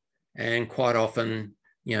egrets, and quite often,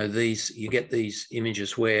 you know, you get these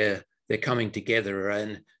images where they're coming together,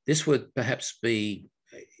 and this would perhaps be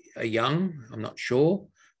a young, I'm not sure.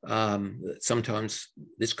 Sometimes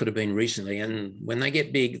this could have been recently, and when they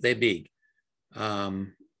get big, they're big.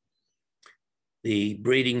 The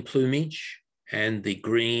breeding plumage and the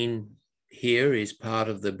green here is part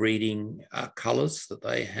of the breeding colours that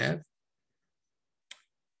they have.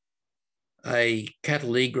 A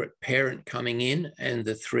cattle egret parent coming in, and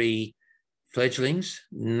the 3 fledglings,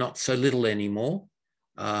 not so little anymore,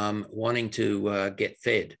 wanting to get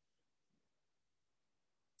fed.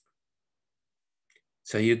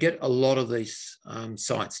 So you get a lot of these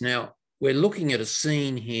sites. Now, we're looking at a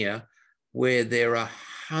scene here where there are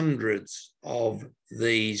hundreds of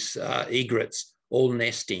these egrets all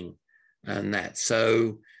nesting and that.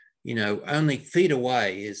 So, you know, only feet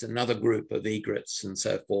away is another group of egrets and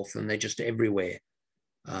so forth, and they're just everywhere.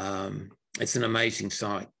 It's an amazing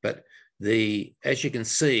sight. But as you can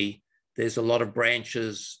see, there's a lot of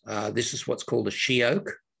branches. This is what's called a she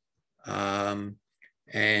oak, and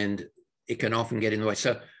it can often get in the way.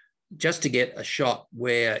 So just to get a shot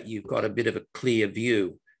where you've got a bit of a clear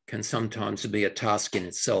view can sometimes be a task in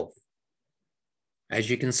itself. As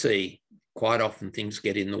you can see, quite often things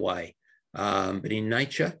get in the way. But in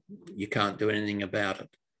nature, you can't do anything about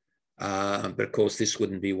it. But of course, this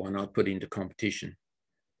wouldn't be one I'd put into competition.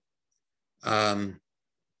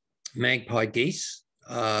 Magpie geese,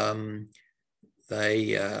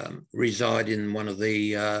 they reside in one of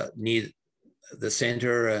the near the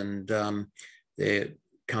centre, and they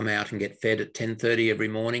come out and get fed at 10:30 every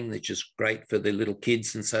morning, which is great for the little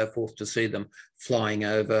kids and so forth to see them flying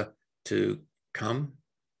over to come,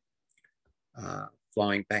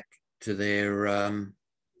 flying back to their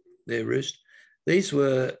roost. These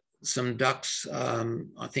were some ducks,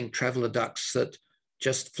 I think traveller ducks that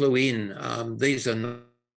just flew in. These are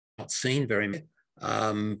not seen very much,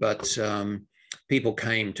 but people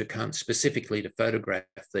came specifically to photograph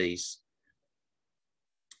these.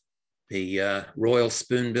 The royal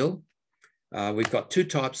spoonbill. We've got two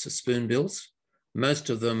types of spoonbills. Most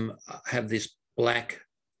of them have this black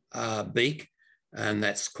beak, and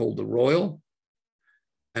that's called the royal.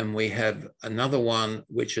 And we have another one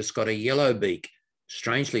which has got a yellow beak,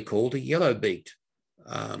 strangely called a yellow-beaked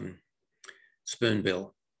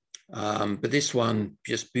spoonbill. But this one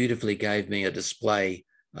just beautifully gave me a display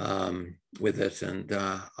with it, and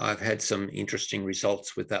I've had some interesting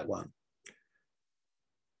results with that one.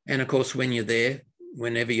 And of course, when you're there,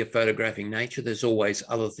 whenever you're photographing nature, there's always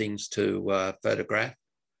other things to photograph.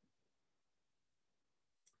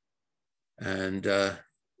 And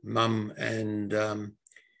Mum and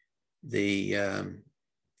the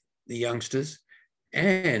youngsters.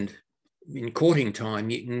 And in courting time,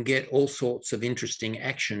 you can get all sorts of interesting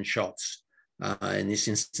action shots, in this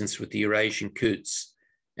instance with the Eurasian coots.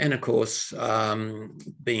 And of course,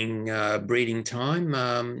 being breeding time,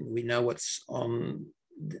 we know what's on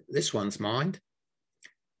this one's mind.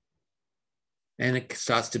 And it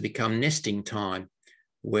starts to become nesting time,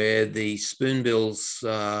 where the spoonbills,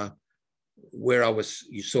 you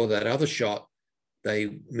saw that other shot,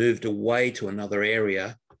 they moved away to another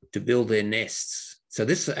area to build their nests. So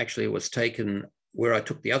this actually was taken where I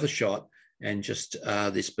took the other shot and just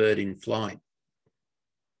this bird in flight.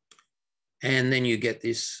 And then you get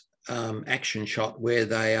this action shot where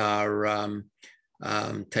they are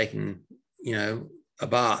taking, you know, a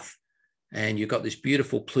bath, and you've got this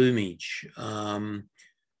beautiful plumage.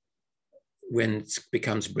 When it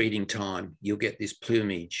becomes breeding time, you'll get this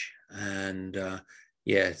plumage, and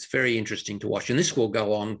yeah, it's very interesting to watch. And this will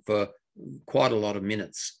go on for quite a lot of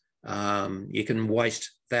minutes. You can waste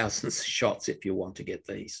thousands of shots if you want to get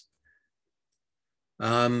these.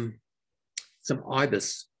 Some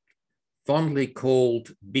ibis, fondly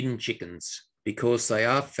called bin chickens, because they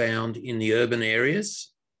are found in the urban areas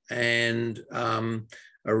and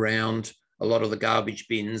around a lot of the garbage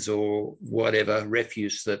bins or whatever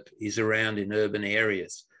refuse that is around in urban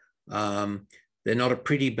areas. They're not a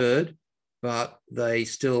pretty bird, but they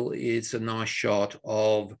still is a nice shot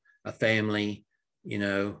of a family, you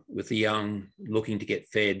know, with the young looking to get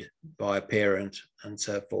fed by a parent and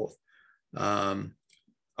so forth.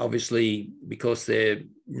 Obviously, because they're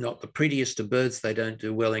not the prettiest of birds, they don't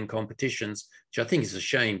do well in competitions, which I think is a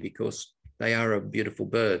shame because they are a beautiful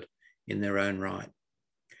bird in their own right.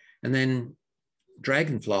 And then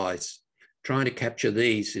dragonflies, trying to capture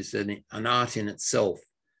these is an art in itself.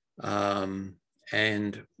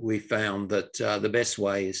 And we found that the best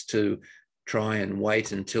way is to try and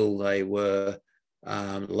wait until they were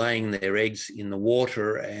laying their eggs in the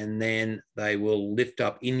water, and then they will lift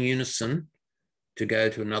up in unison to go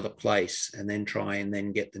to another place and then try and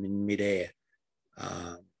then get them in midair.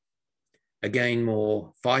 Again,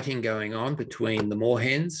 more fighting going on between the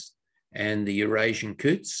moorhens and the Eurasian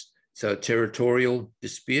coots, so a territorial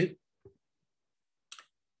dispute.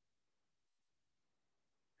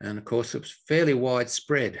 And of course, it was fairly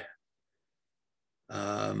widespread.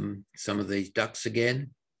 Some of these ducks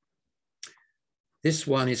again. This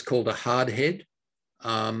one is called a hard head,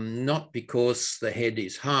 not because the head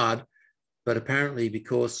is hard, but apparently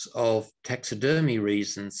because of taxidermy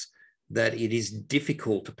reasons, that it is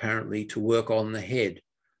difficult apparently to work on the head.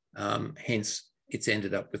 Hence, it's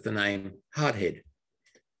ended up with the name hardhead.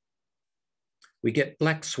 we get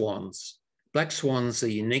black swans. Black swans are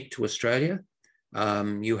unique to Australia.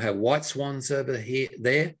 You have white swans over here,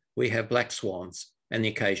 there. We have black swans and the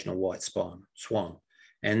occasional white swan.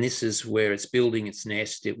 And this is where it's building its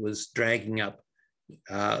nest. It was dragging up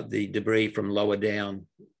the debris from lower down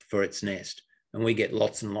for its nest. And we get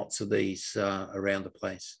lots and lots of these around the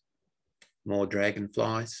place. More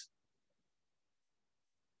dragonflies.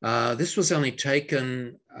 This was only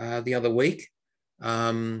taken the other week.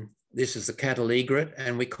 This is the cattle egret,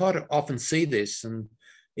 and we quite often see this, and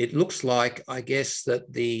it looks like, I guess,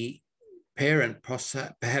 that the parent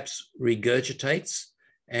perhaps regurgitates,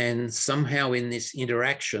 and somehow in this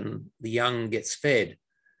interaction, the young gets fed.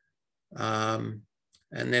 And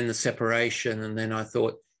then the separation, and then I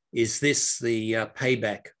thought, is this the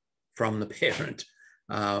payback from the parent?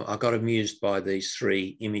 I got amused by these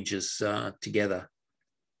three images together.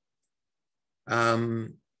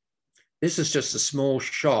 This is just a small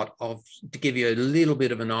shot to give you a little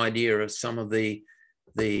bit of an idea of some of the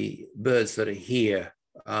birds that are here.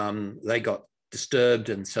 They got disturbed,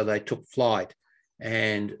 and so they took flight.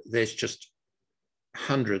 And there's just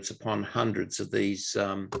hundreds upon hundreds of these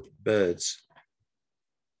birds.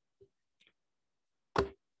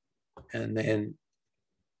 And then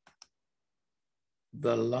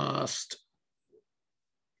the last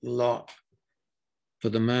lot for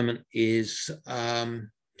the moment is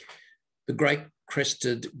the great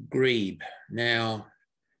crested grebe. Now,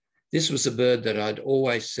 this was a bird that I'd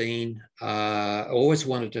always seen, always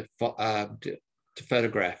wanted to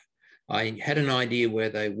photograph. I had an idea where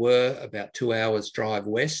they were, about 2 hours drive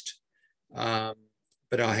west, but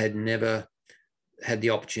I had never had the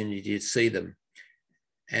opportunity to see them.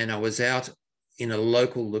 And I was out in a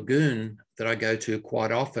local lagoon that I go to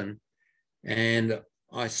quite often, and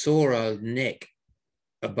I saw a neck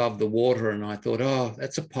above the water, and I thought, oh,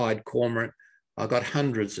 that's a pied cormorant. I got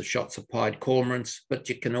hundreds of shots of pied cormorants, but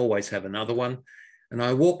you can always have another one. And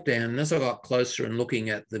I walked down, and as I got closer and looking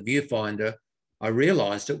at the viewfinder, I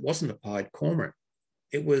realized it wasn't a pied cormorant.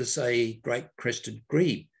 It was a great crested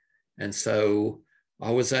grebe. And so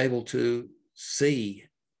I was able to see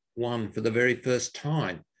one for the very first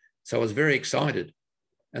time. So I was very excited.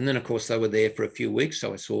 And then, of course, they were there for a few weeks,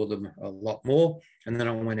 so I saw them a lot more. And then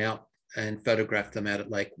I went out and photographed them out at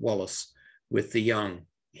Lake Wallace with the young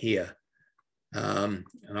here. And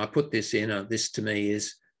I put this in, this to me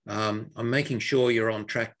is, I'm making sure you're on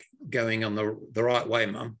track, going on the right way,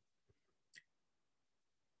 Mum.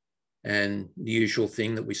 And the usual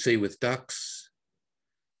thing that we see with ducks.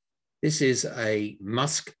 This is a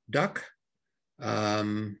musk duck.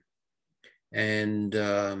 Yeah,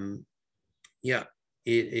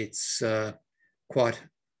 it's quite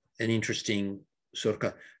an interesting sort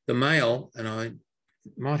of, the male, and I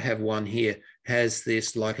might have one here, has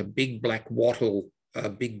this like a big black wattle, a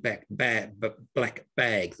big black bag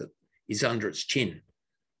that is under its chin.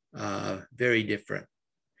 Very different.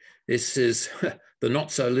 This is the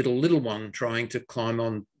not so little one trying to climb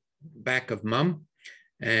on back of Mum.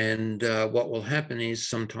 And what will happen is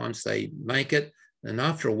sometimes they make it, and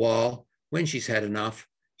after a while, when she's had enough,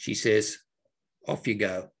 she says, off you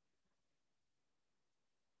go.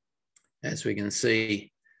 As we can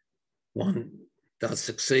see, one does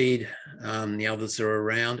succeed, the others are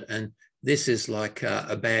around, and this is like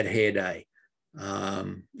a bad hair day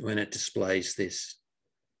when it displays this.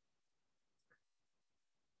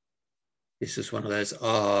 This is one of those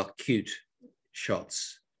cute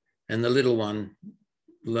shots, and the little one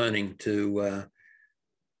learning to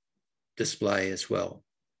display as well.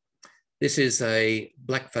 This is a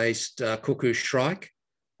black-faced cuckoo shrike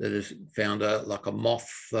that has found like a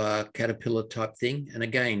moth caterpillar type thing, and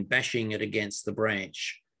again bashing it against the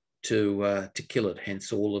branch to kill it,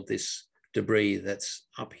 hence all of this debris that's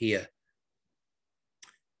up here.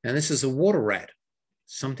 And this is a water rat,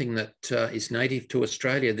 something that is native to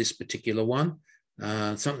Australia, this particular one,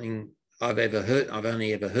 something I've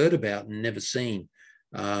only ever heard about and never seen.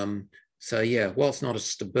 So yeah, while it's not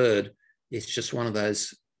just a bird, it's just one of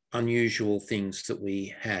those unusual things that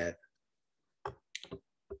we have.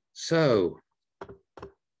 So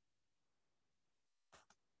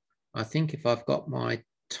I think if I've got my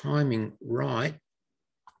timing right,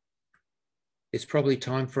 it's probably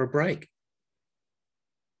time for a break.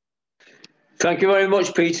 Thank you very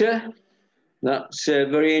much, Peter. That's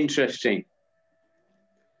very interesting.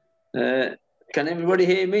 Can everybody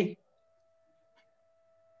hear me?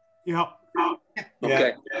 Yeah.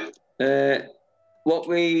 Okay. Yeah. What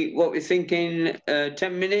we're thinking,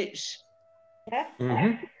 10 minutes? Yeah.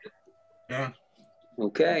 Mm-hmm. Yeah.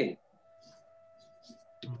 Okay.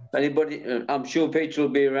 Anybody? I'm sure Peter will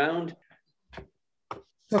be around.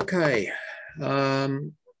 Okay.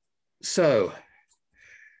 So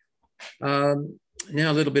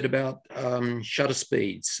Now a little bit about shutter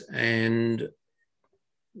speeds, and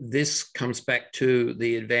this comes back to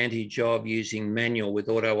the advantage of using manual with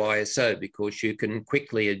auto ISO, because you can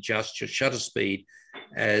quickly adjust your shutter speed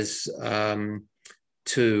as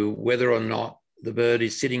to whether or not the bird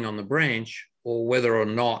is sitting on the branch or whether or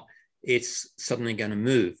not it's suddenly going to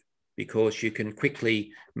move, because you can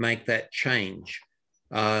quickly make that change.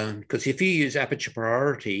 Because if you use aperture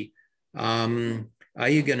priority, are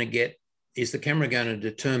you going to get, is the camera going to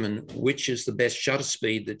determine which is the best shutter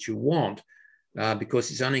speed that you want? Because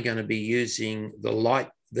it's only going to be using the light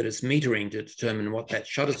that it's metering to determine what that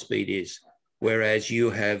shutter speed is, whereas you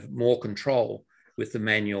have more control with the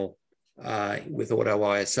manual with auto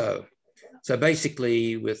ISO. So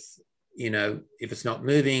basically with, if it's not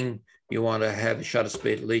moving, you want to have a shutter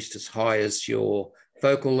speed at least as high as your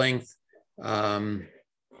focal length. But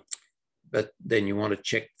then you want to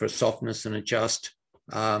check for softness and adjust,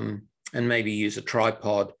 and maybe use a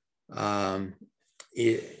tripod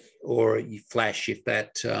or you flash if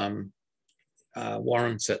that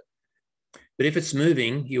warrants it. But if it's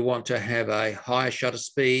moving, you want to have a higher shutter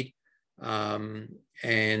speed and,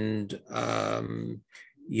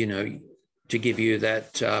 to give you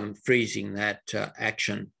that freezing, that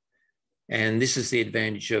action. And this is the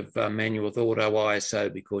advantage of manual with auto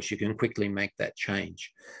ISO, because you can quickly make that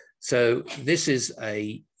change. So this is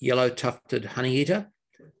a yellow tufted honey eater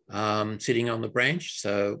sitting on the branch.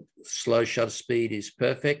 So slow shutter speed is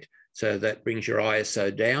perfect. So that brings your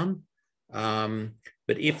ISO down.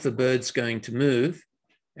 But if the bird's going to move,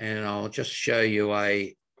 and I'll just show you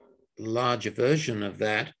a larger version of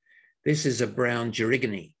that, this is a brown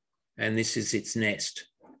gerygony, and this is its nest.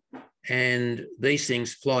 And these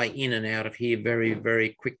things fly in and out of here very, very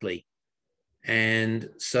quickly. And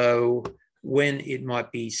so when it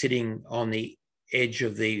might be sitting on the edge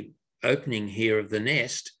of the opening here of the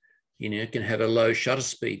nest, it can have a low shutter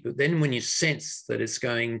speed. But then when you sense that it's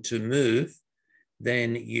going to move,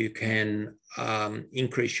 then you can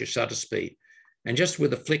increase your shutter speed. And just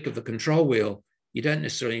with a flick of the control wheel, you don't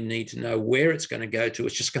necessarily need to know where it's going to go to.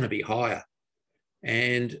 It's just going to be higher.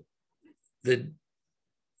 And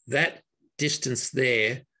that distance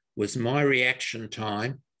there was my reaction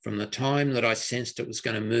time from the time that I sensed it was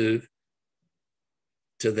going to move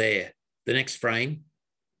to there. The next frame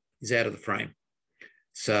is out of the frame.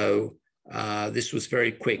 So this was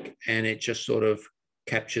very quick, and it just sort of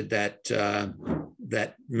captured that,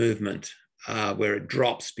 that movement where it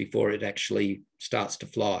drops before it actually starts to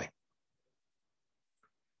fly.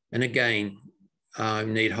 And again, I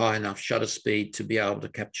need high enough shutter speed to be able to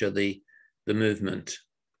capture the movement.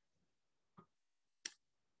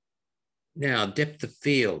 Now, depth of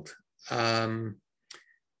field,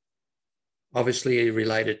 obviously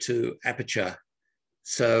related to aperture.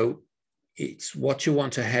 So it's what you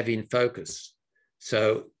want to have in focus.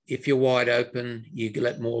 So if you're wide open, you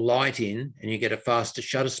let more light in and you get a faster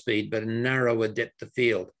shutter speed, but a narrower depth of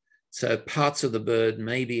field. So parts of the bird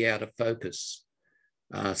may be out of focus.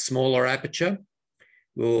 Smaller aperture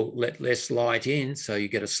will let less light in, so you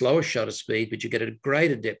get a slower shutter speed, but you get a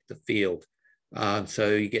greater depth of field.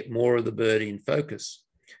 So you get more of the bird in focus.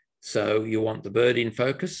 So you want the bird in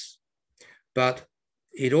focus, but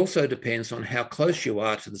it also depends on how close you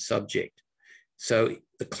are to the subject. So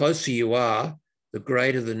the closer you are, the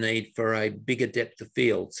greater the need for a bigger depth of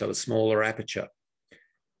field, so a smaller aperture.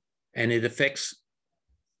 And it affects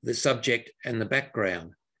the subject and the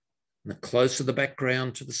background. And the closer the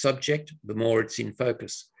background to the subject, the more it's in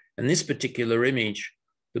focus. And this particular image,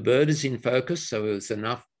 the bird is in focus, so there's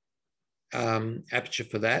enough aperture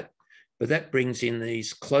for that. But that brings in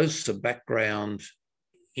these closer background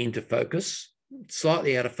into focus,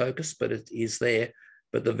 slightly out of focus, but it is there.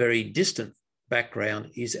 But the very distant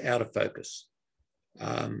background is out of focus.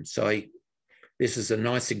 This is a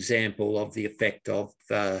nice example of the effect of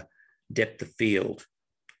the depth of field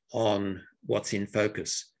on what's in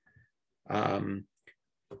focus. I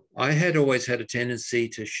had always had a tendency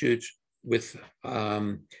to shoot with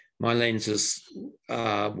my lenses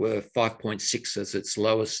were 5.6 as its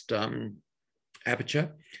lowest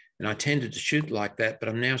aperture, and I tended to shoot like that, but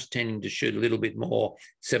I'm now tending to shoot a little bit more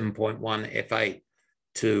 7.1 f8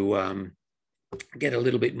 to get a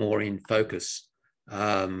little bit more in focus.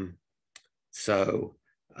 Yeah,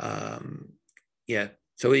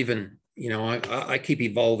 so even, I keep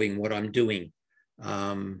evolving what I'm doing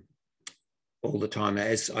all the time,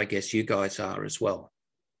 as I guess you guys are as well.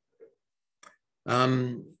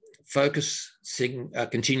 Focus,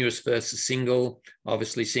 continuous versus single.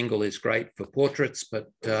 Obviously, single is great for portraits, but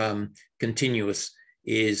continuous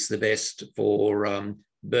is the best for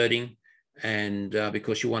birding, and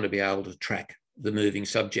because you want to be able to track the moving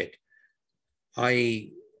subject. I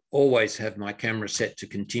always have my camera set to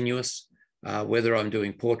continuous, whether I'm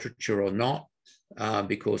doing portraiture or not,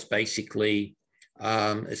 because basically,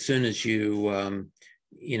 as soon as you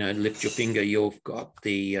lift your finger, you've got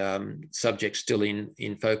the subject still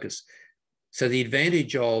in focus. So the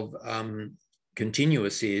advantage of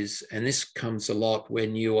continuous is, and this comes a lot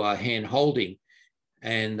when you are hand holding,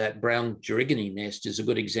 and that brown gerygony nest is a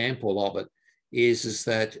good example of it, is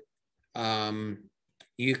that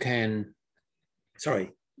you can,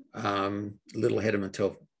 sorry, a little ahead of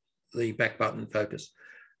myself, the back button focus.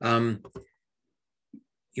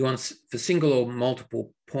 You want for single or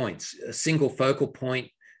multiple points. A single focal point,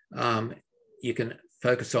 you can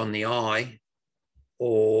focus on the eye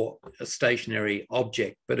or a stationary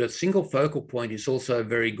object, but a single focal point is also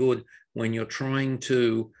very good when you're trying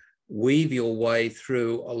to weave your way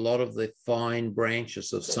through a lot of the fine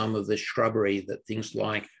branches of some of the shrubbery that things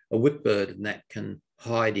like a whipbird and that can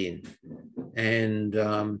hide in. And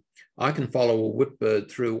I can follow a whipbird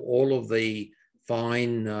through all of the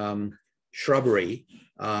fine shrubbery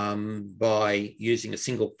by using a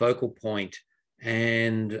single focal point,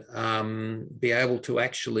 and be able to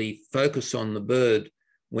actually focus on the bird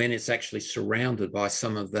when it's actually surrounded by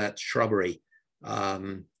some of that shrubbery.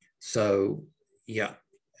 So yeah,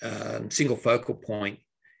 single focal point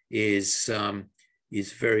is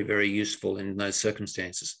very, very useful in those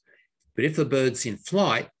circumstances. But if the bird's in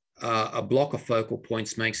flight, a block of focal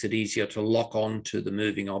points makes it easier to lock on to the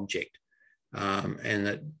moving object. And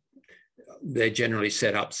that they're generally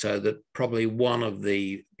set up so that probably one of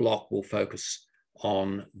the block will focus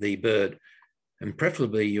on the bird. And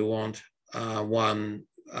preferably you want one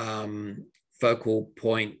focal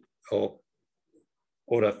point or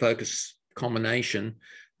autofocus combination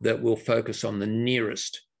that will focus on the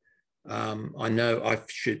nearest. I know I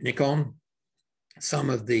shoot Nikon. Some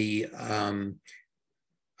of the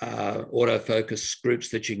autofocus groups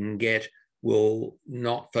that you can get will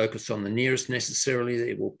not focus on the nearest necessarily.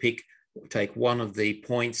 It will take one of the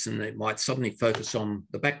points and it might suddenly focus on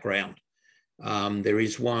the background. There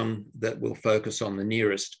is one that will focus on the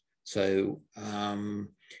nearest. So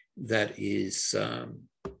that is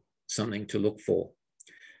something to look for.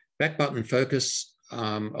 Back button focus,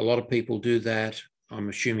 a lot of people do that. I'm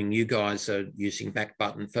assuming you guys are using back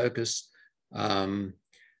button focus,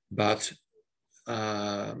 but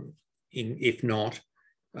if not,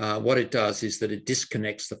 what it does is that it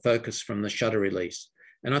disconnects the focus from the shutter release.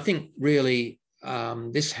 And I think really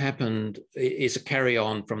this happened, is a carry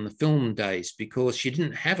on from the film days, because you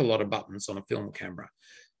didn't have a lot of buttons on a film camera.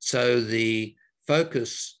 So the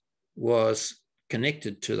focus was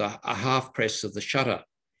connected to a half press of the shutter.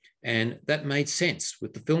 And that made sense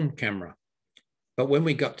with the film camera. But when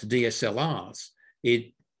we got to DSLRs,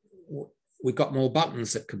 we got more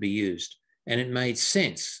buttons that could be used. And it made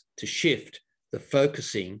sense to shift the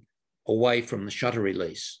focusing away from the shutter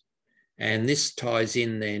release. And this ties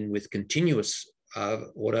in then with continuous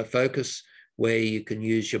autofocus, where you can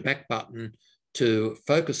use your back button to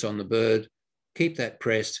focus on the bird, keep that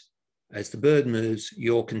pressed. As the bird moves,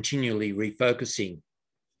 you're continually refocusing.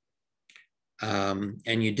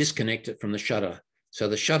 And you disconnect it from the shutter. So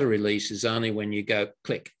the shutter release is only when you go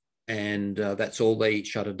click, and that's all the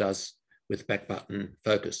shutter does with back button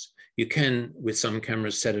focus. You can, with some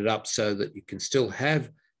cameras, set it up so that you can still have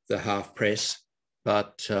the half press,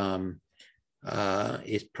 but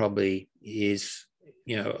it probably is,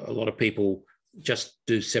 a lot of people just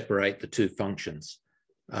do separate the two functions.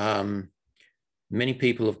 Many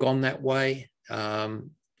people have gone that way.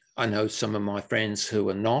 I know some of my friends who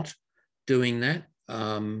are not doing that.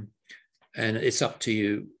 And it's up to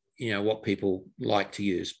you, what people like to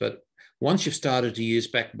use. But once you've started to use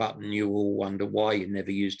back button, you will wonder why you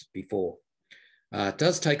never used it before. It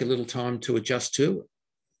does take a little time to adjust to.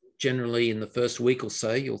 Generally, in the first week or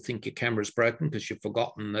so, you'll think your camera's broken because you've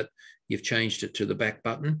forgotten that you've changed it to the back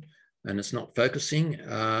button and it's not focusing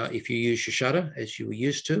if you use your shutter as you were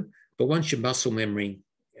used to. But once your muscle memory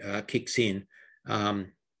kicks in,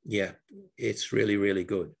 yeah, it's really, really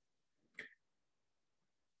good.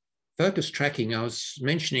 Focus tracking, I was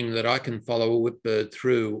mentioning that I can follow a whipbird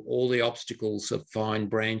through all the obstacles of fine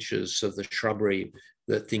branches of the shrubbery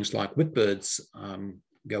that things like whipbirds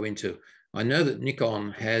go into. I know that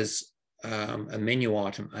Nikon has a menu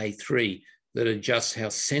item, A3, that adjusts how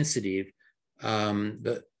sensitive an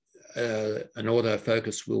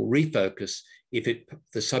autofocus will refocus if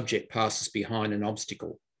the subject passes behind an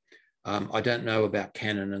obstacle. I don't know about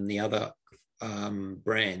Canon and the other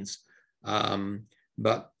brands,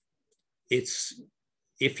 but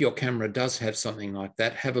if your camera does have something like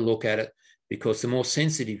that, have a look at it, because the more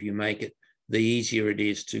sensitive you make it, the easier it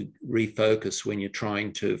is to refocus when you're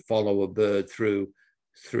trying to follow a bird through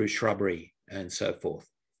shrubbery and so forth.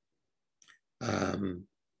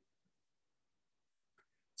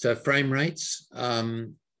 So frame rates.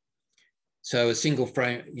 So a single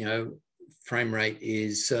frame, frame rate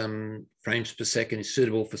is frames per second is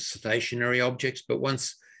suitable for stationary objects, but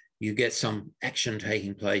once you get some action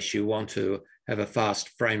taking place, you want to have a fast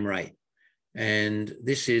frame rate. And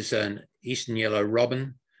this is an eastern yellow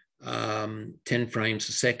robin, 10 frames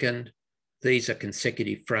a second. These are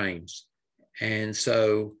consecutive frames. And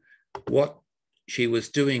so what she was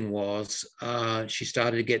doing was she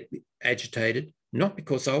started to get agitated, not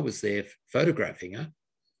because I was there photographing her,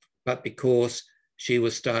 but because she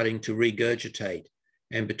was starting to regurgitate.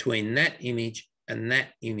 And between that image and that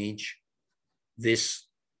image, this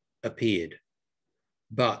appeared.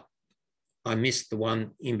 But I missed the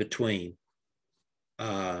one in between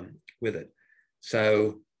with it.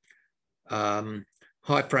 So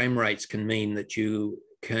high frame rates can mean that you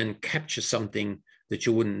can capture something that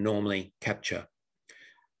you wouldn't normally capture.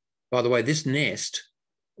 By the way, this nest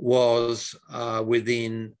was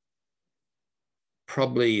within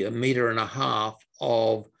probably 1.5 meters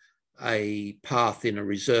of a path in a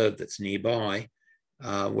reserve that's nearby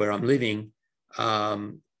where I'm living.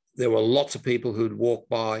 There were lots of people who'd walk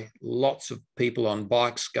by, lots of people on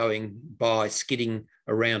bikes going by, skidding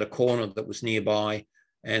around a corner that was nearby,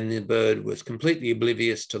 and the bird was completely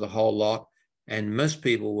oblivious to the whole lot. And most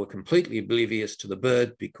people were completely oblivious to the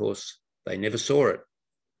bird because they never saw it.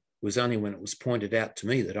 It was only when it was pointed out to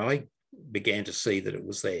me that I began to see that it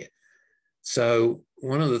was there. So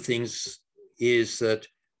one of the things is that,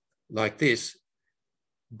 like this,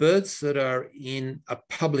 birds that are in a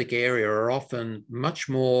public area are often much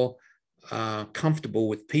more comfortable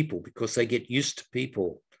with people because they get used to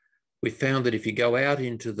people. We found that if you go out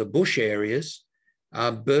into the bush areas,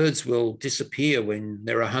 birds will disappear when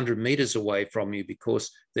they're 100 meters away from you because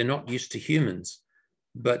they're not used to humans.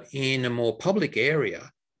 But in a more public area,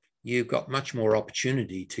 you've got much more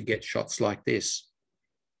opportunity to get shots like this.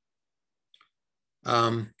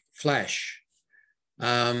 Flash.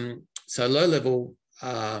 So low-level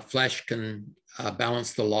flash can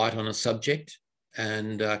balance the light on a subject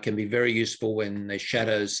and can be very useful when there's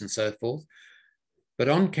shadows and so forth. But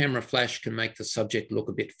on-camera flash can make the subject look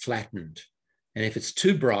a bit flattened. And if it's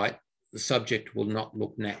too bright, the subject will not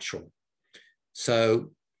look natural.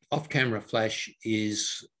 So off-camera flash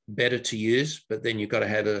is better to use, but then you've got to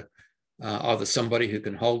have either somebody who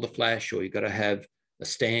can hold the flash, or you've got to have a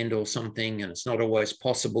stand or something, and it's not always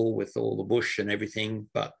possible with all the bush and everything,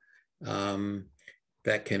 but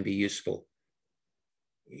that can be useful.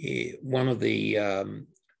 One of the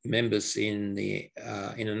members in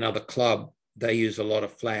another club, they use a lot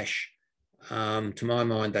of flash. To my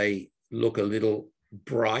mind, they look a little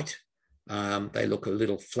bright. They look a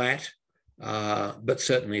little flat, but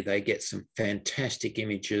certainly they get some fantastic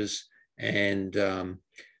images, and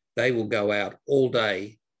they will go out all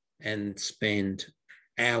day and spend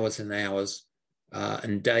hours and hours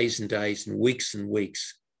and days and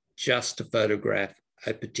weeks just to photograph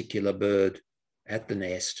a particular bird at the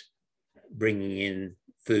nest, bringing in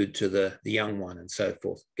food to the young one and so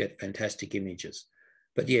forth, get fantastic images.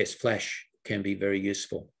 But yes, flash can be very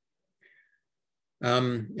useful.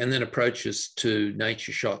 And then approaches to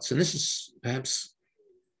nature shots. And this is perhaps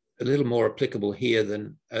a little more applicable here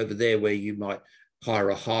than over there where you might hire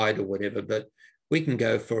a hide or whatever, but we can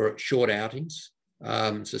go for short outings.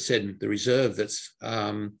 As I said, the reserve that's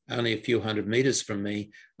only a few 100 meters from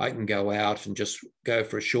me, I can go out and just go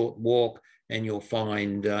for a short walk, and you'll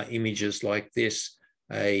find images like this,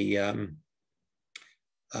 a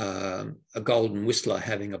golden whistler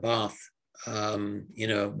having a bath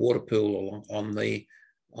in a water pool on the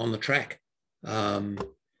track.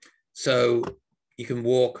 So you can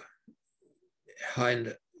walk,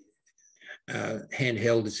 handheld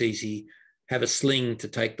is easy. Have a sling to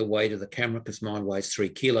take the weight of the camera, because mine weighs 3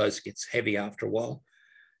 kilos, it gets heavy after a while.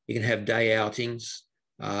 You can have day outings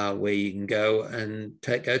where you can go and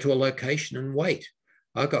go to a location and wait.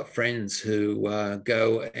 I've got friends who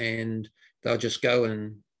go and they'll just go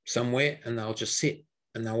and somewhere and they'll just sit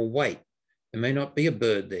and they'll wait. There may not be a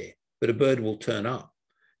bird there, but a bird will turn up,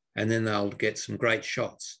 and then they'll get some great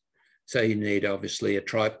shots. So you need obviously a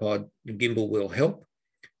tripod. The gimbal will help.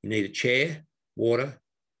 You need a chair, water.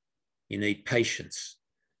 You need patience,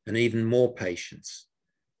 and even more patience,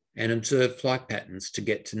 and observe flight patterns to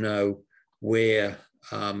get to know where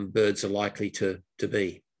birds are likely to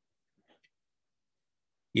be.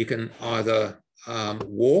 You can either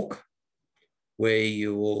walk, where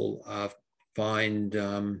you will find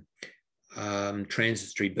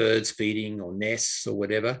transitory birds feeding or nests or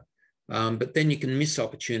whatever. But then you can miss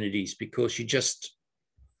opportunities because you just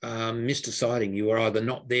missed a sighting. You were either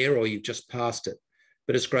not there or you've just passed it.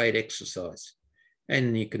 But it's great exercise.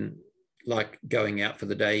 And you can, like going out for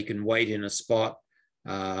the day, you can wait in a spot,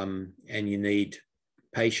 and you need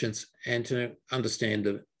patience and to understand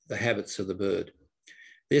the habits of the bird.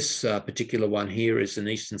 This particular one here is an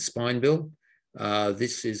eastern spinebill.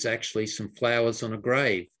 This is actually some flowers on a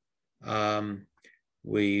grave.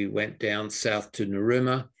 We went down south to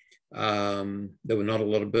Narooma. There were not a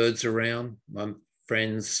lot of birds around. My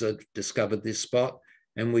friends discovered this spot,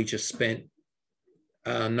 and we just spent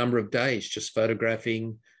a number of days just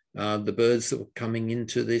photographing the birds that were coming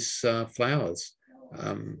into this flowers.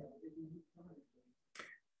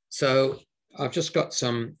 So I've just got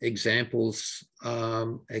some examples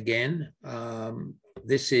again.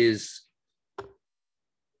 This is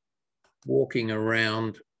walking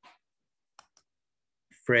around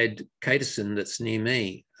Fred Caterson that's near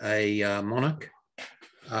me, a monarch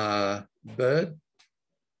bird,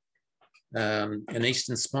 an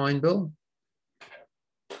eastern spinebill,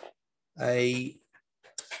 a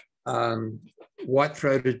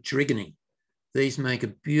white-throated drigony. These make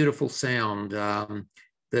a beautiful sound that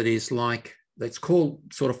is like, it's called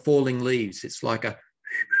sort of falling leaves. It's like a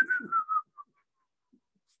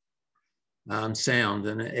sound,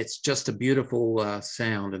 and it's just a beautiful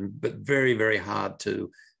sound, but very, very hard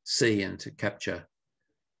to see and to capture.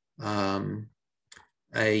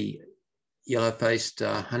 A yellow-faced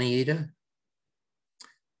honeyeater,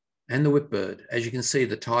 and the whipbird. As you can see,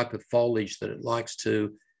 the type of foliage that it likes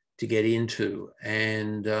to get into.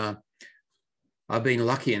 And I've been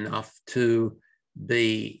lucky enough to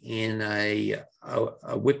be in a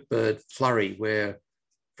whipbird flurry where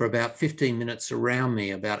for about 15 minutes around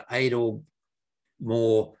me, about 8 or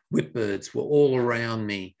more whipbirds were all around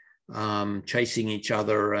me, chasing each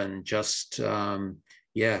other, and just,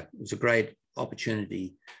 yeah, it was a great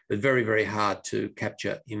opportunity, but very, very hard to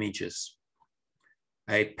capture images.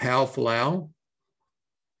 A powerful owl,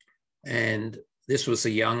 and this was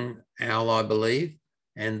a young owl, I believe,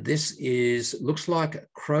 and this looks like a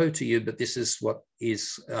crow to you, but this is what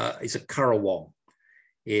is a currawong.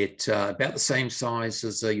 It's about the same size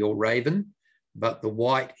as your raven, but the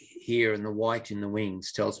white here and the white in the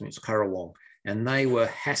wings tells me it's currawong. And they were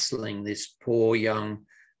hassling this poor young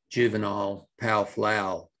juvenile powerful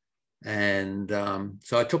owl. And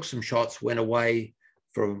so I took some shots, went away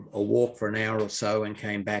for a walk for an hour or so, and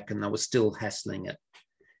came back, and they were still hassling it.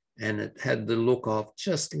 And it had the look of,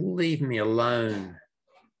 just leave me alone.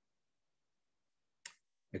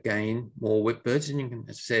 Again, more whipbirds, and you can,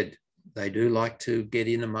 as I said, they do like to get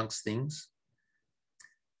in amongst things.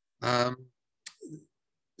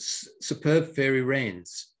 Superb fairy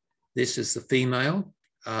wrens. This is the female,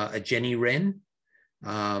 a Jenny wren.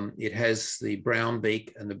 It has the brown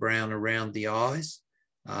beak and the brown around the eyes.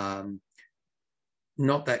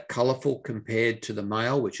 Not that colourful compared to the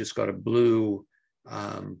male, which has got a blue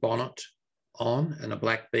bonnet on and a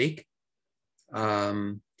black beak.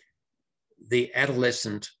 The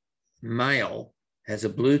adolescent male has a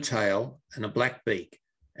blue tail and a black beak,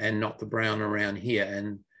 and not the brown around here.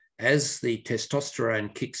 And as the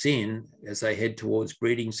testosterone kicks in, as they head towards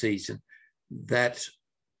breeding season, that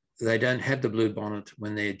they don't have the blue bonnet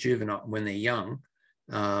when they're juvenile, when they're young,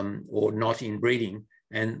 or not in breeding,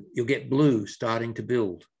 and you'll get blue starting to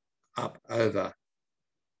build up over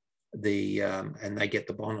the, and they get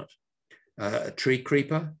the bonnet. A tree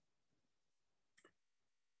creeper.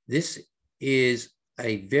 This is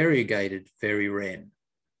a variegated fairy wren.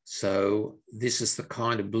 So this is the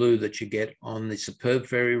kind of blue that you get on the superb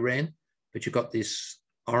fairy wren, but you've got this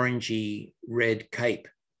orangey red cape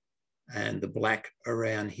and the black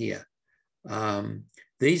around here.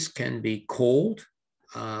 These can be called.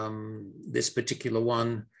 This particular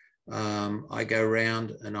one, I go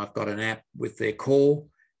around and I've got an app with their call,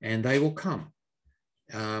 and they will come.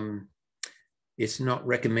 It's not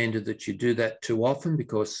recommended that you do that too often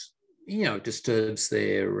because, you know, it disturbs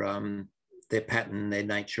their pattern, their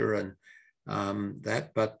nature, and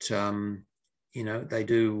that. But you know, they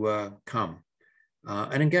do come.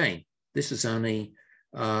 And again, this is only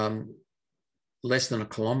less than a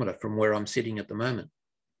kilometre from where I'm sitting at the moment.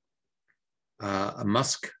 A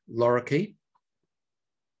musk lorikeet,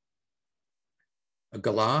 a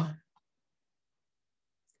galah,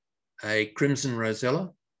 a crimson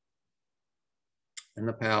rosella, and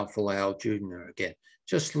the powerful owl junior again.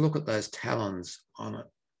 Just look at those talons on it.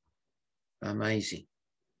 Amazing.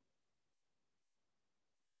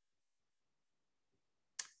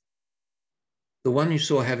 The one you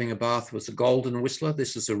saw having a bath was a golden whistler.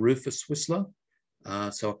 This is a rufous whistler,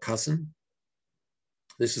 so a cousin.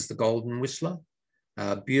 This is the golden whistler.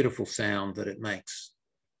 Beautiful sound that it makes.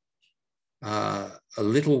 A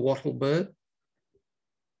little wattle bird,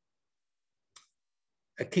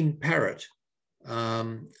 a king parrot.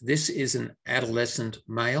 This is an adolescent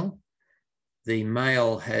male. The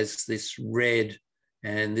male has this red,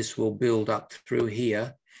 and this will build up through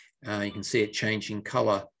here. You can see it changing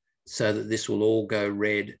color so that this will all go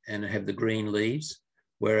red and have the green leaves,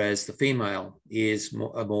 whereas the female is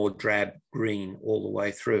a more drab green all the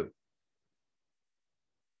way through.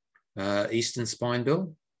 Eastern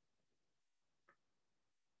spinebill,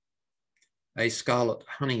 a scarlet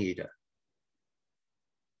honeyeater,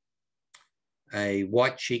 a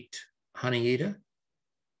white-cheeked honeyeater,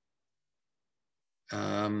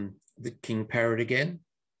 the king parrot again,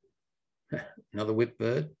 another whip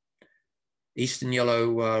bird, eastern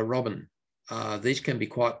yellow robin. These can be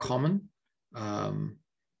quite common,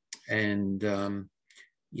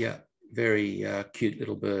 yeah, very cute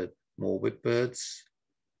little bird. More whip birds.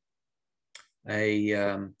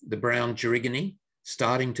 The brown gerygony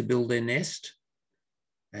starting to build their nest.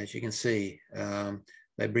 As you can see,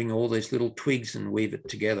 they bring all these little twigs and weave it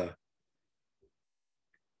together.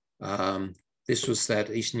 This was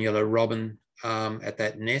that eastern yellow robin at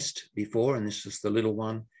that nest before, and this was the little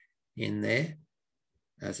one in there.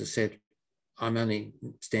 As I said, I'm only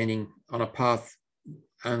standing on a path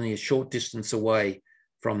only a short distance away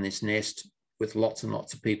from this nest with lots and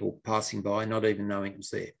lots of people passing by, not even knowing it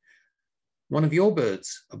was there. One of your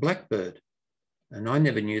birds, a blackbird, and I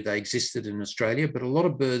never knew they existed in Australia, but a lot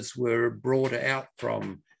of birds were brought out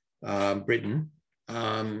from Britain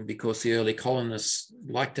because the early colonists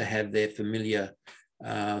liked to have their familiar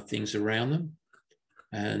things around them,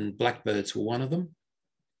 and blackbirds were one of them,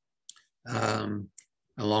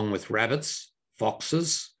 along with rabbits,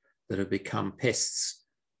 foxes that have become pests.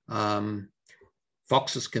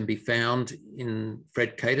 Foxes can be found in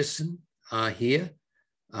Fred Caterson here.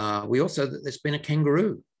 There's been a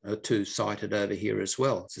kangaroo or two sighted over here as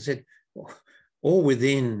well. As I said, all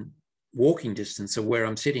within walking distance of where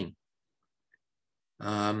I'm sitting.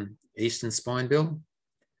 Eastern spinebill,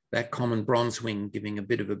 that common bronzewing giving a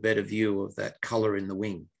bit of a better view of that colour in the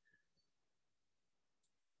wing.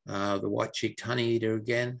 The white-cheeked honeyeater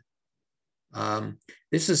again.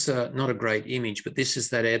 This is not a great image, but this is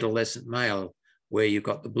that adolescent male where you've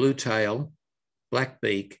got the blue tail, black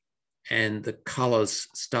beak, and the colours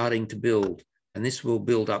starting to build. And this will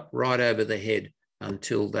build up right over the head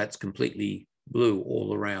until that's completely blue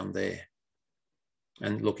all around there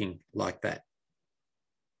and looking like that.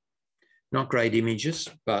 Not great images,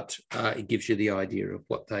 but it gives you the idea of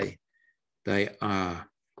what they are.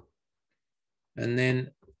 And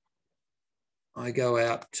then I go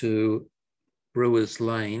out to Brewer's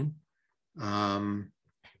Lane,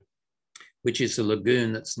 which is a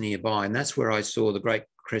lagoon that's nearby. And that's where I saw the great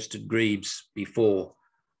crested grebes before.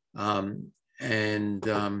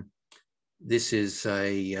 This is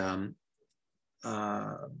a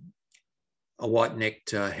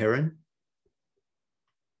white-necked heron,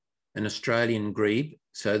 an Australian grebe.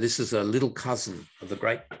 So this is a little cousin of the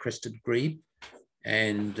great crested grebe,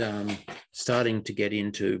 and starting to get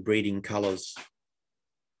into breeding colours.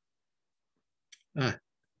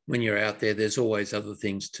 When you're out there, there's always other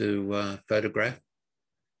things to photograph.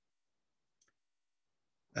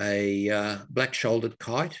 A black-shouldered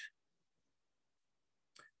kite,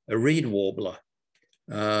 a reed warbler,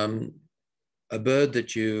 a bird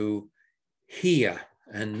that you hear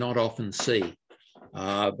and not often see,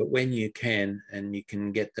 but when you can, and you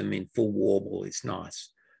can get them in full warble, it's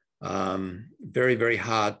nice. Very, very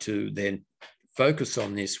hard to then focus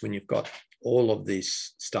on this when you've got all of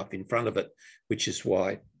this stuff in front of it, which is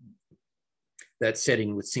why that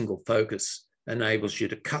setting with single focus enables you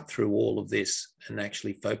to cut through all of this and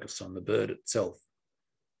actually focus on the bird itself.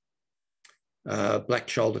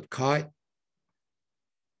 Black-shouldered kite,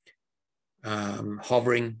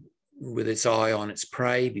 hovering with its eye on its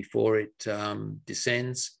prey before it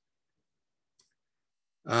descends.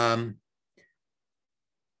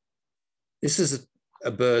 This is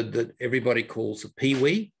a bird that everybody calls a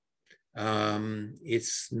pewee.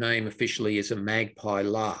 Its name officially is a magpie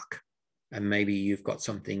lark, and maybe you've got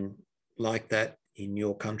something like that in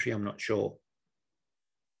your country, I'm not sure.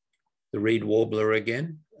 The reed warbler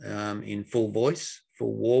again, in full voice,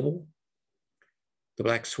 full warble. The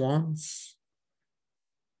black swans,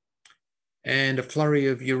 and a flurry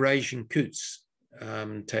of Eurasian coots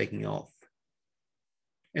taking off.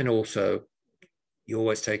 And also, you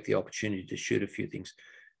always take the opportunity to shoot a few things.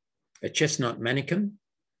 A chestnut mannikin.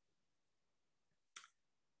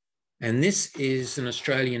 And this is an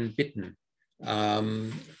Australian bittern.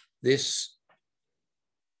 This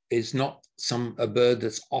is not a bird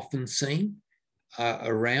that's often seen.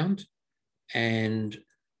 around. And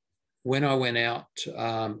when I went out,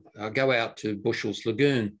 I go out to Bushells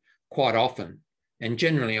Lagoon quite often. And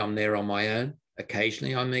generally I'm there on my own.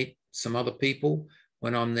 Occasionally I meet some other people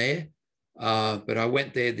when I'm there. But I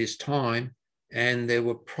went there this time and there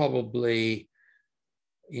were probably,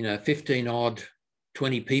 15 odd,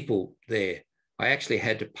 20 people there. I actually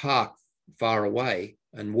had to park far away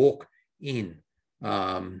and walk in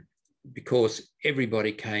because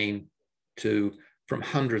everybody came from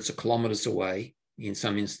hundreds of kilometers away, in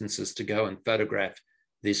some instances, to go and photograph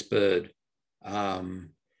this bird.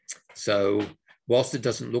 So whilst it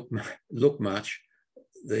doesn't look much,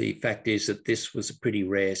 the fact is that this was a pretty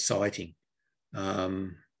rare sighting.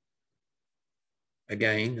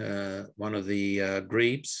 Again, one of the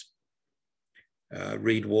grebes,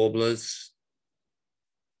 reed warblers,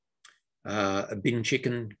 a bin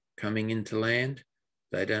chicken coming into land.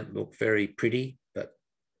 They don't look very pretty, but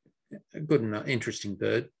a good and interesting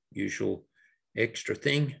bird, usual extra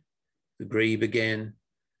thing. The grebe again.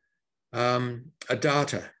 A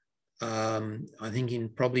darter, I think in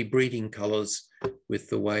probably breeding colours with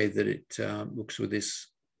the way that it looks with this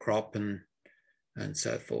crop and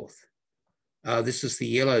so forth. This is the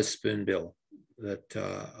yellow spoonbill that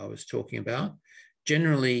I was talking about.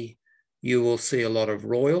 Generally, you will see a lot of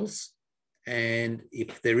royals, and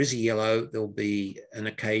if there is a yellow, there'll be an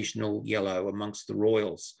occasional yellow amongst the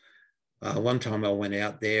royals. One time I went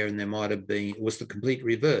out there and there might have been, it was the complete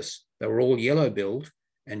reverse. They were all yellow-billed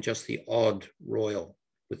and just the odd royal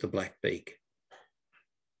with the black beak.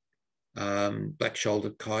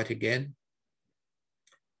 Black-shouldered kite again.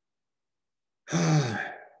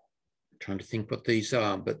 Trying to think what these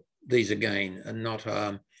are, but these again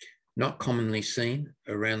are not commonly seen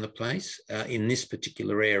around the place in this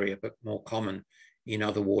particular area, but more common in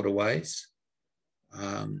other waterways.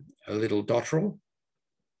 A little dotterel,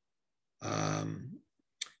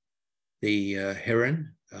 the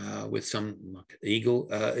heron with some like eel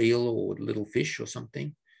or little fish or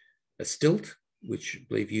something, a stilt, which I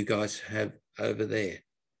believe you guys have over there.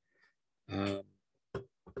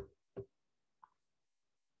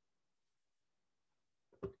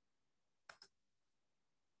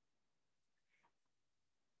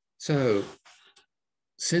 So,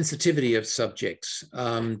 sensitivity of subjects,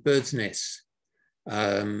 birds' nests.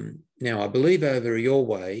 Now, I believe over your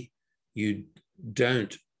way, you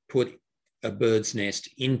don't put a bird's nest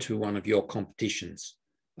into one of your competitions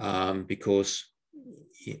because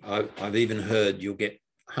I've even heard you'll get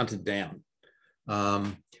hunted down.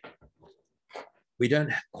 We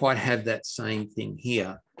don't quite have that same thing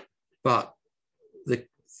here, but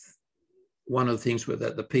one of the things with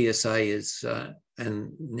that the PSA is,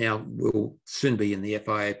 and now will soon be in the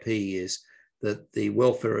FIAP, is that the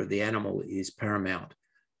welfare of the animal is paramount.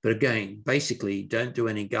 But again, basically, don't do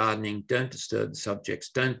any gardening, don't disturb the subjects,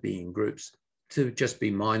 don't be in groups, to just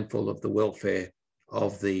be mindful of the welfare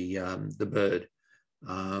of the bird.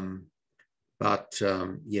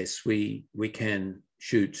 Yes, we can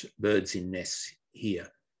shoot birds in nests here,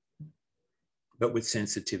 but with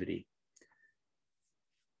sensitivity.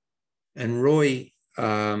 And Roy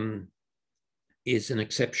is an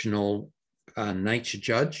exceptional nature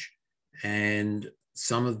judge, and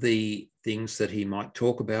some of the things that he might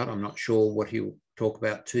talk about, I'm not sure what he'll talk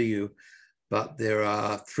about to you, but there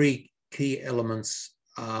are three key elements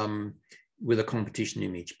with a competition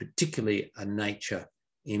image, particularly a nature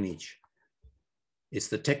image. It's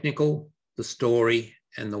the technical, the story,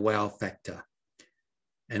 and the wow factor.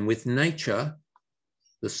 And with nature,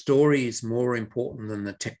 the story is more important than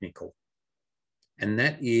the technical. And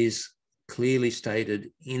that is clearly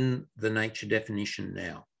stated in the nature definition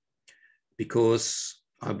now, because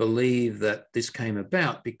I believe that this came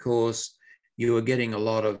about because you were getting a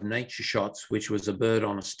lot of nature shots, which was a bird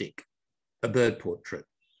on a stick, a bird portrait.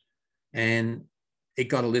 And it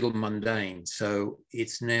got a little mundane. So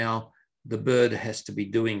it's now the bird has to be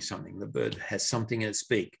doing something. The bird has something in its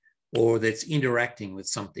beak, or that's interacting with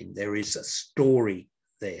something. There is a story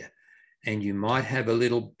there. And you might have a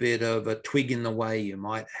little bit of a twig in the way, you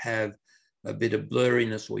might have a bit of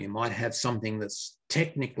blurriness, or you might have something that's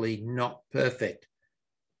technically not perfect,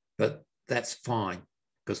 but that's fine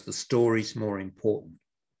because the story's more important.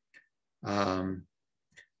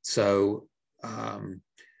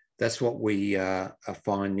 That's what we are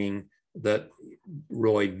finding, that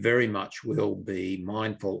Roy very much will be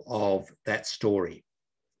mindful of that story.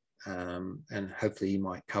 And hopefully he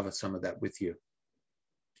might cover some of that with you.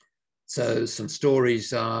 So some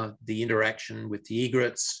stories are the interaction with the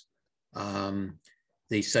egrets,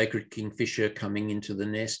 the sacred kingfisher coming into the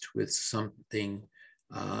nest with something,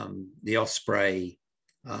 the osprey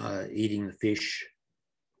eating the fish.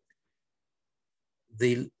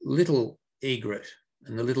 the little egret,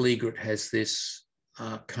 and the little egret has this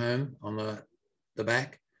comb on the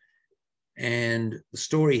back. And the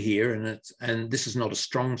story here, and this is not a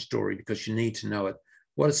strong story because you need to know it.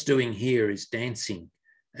 What it's doing here is dancing,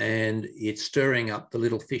 and it's stirring up the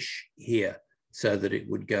little fish here so that it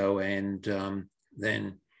would go and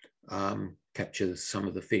then capture some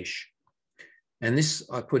of the fish. And this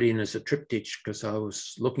I put in as a triptych because I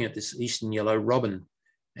was looking at this eastern yellow robin,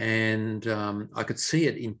 and I could see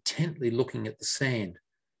it intently looking at the sand.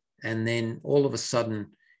 And then all of a sudden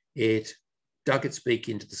it dug its beak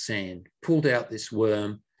into the sand, pulled out this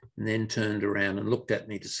worm, and then turned around and looked at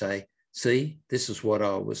me to say, see, this is what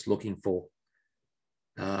I was looking for.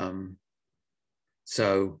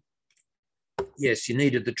 So yes, you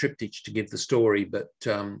needed the triptych to give the story, but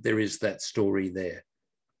there is that story there.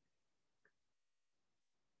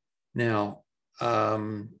 Now,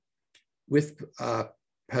 with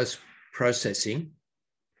post-processing,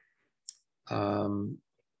 and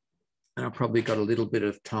I've probably got a little bit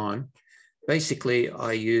of time. Basically,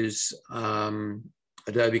 I use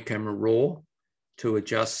Adobe Camera Raw to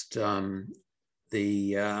adjust so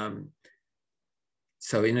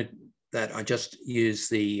in that I just use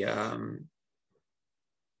the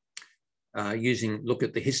look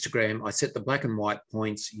at the histogram. I set the black and white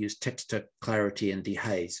points, use texture, clarity, and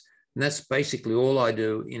dehaze. And that's basically all I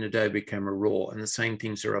do in Adobe Camera Raw. And the same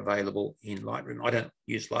things are available in Lightroom. I don't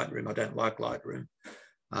use Lightroom. I don't like Lightroom.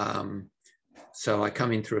 So I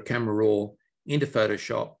come in through a Camera Raw into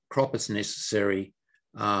Photoshop, crop as necessary,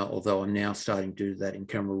 although I'm now starting to do that in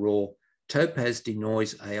Camera Raw. Topaz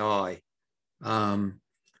Denoise AI.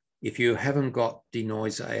 If you haven't got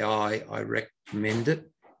Denoise AI, I recommend it.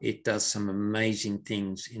 It does some amazing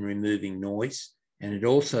things in removing noise, and it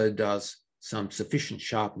also does some sufficient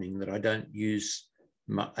sharpening that I don't use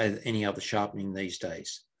any other sharpening these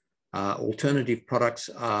days. Alternative products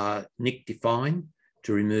are Nik Define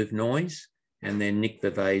to remove noise, and then Nik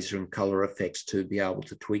Viveza and Color Effects to be able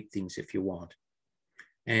to tweak things if you want.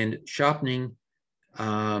 And sharpening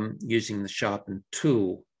using the Sharpen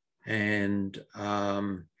tool. And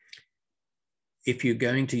if you're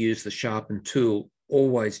going to use the Sharpen tool,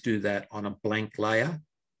 always do that on a blank layer,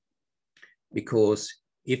 because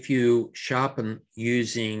if you sharpen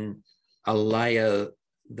using a layer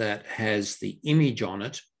that has the image on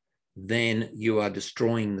it, then you are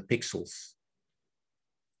destroying the pixels.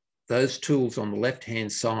 Those tools on the left-hand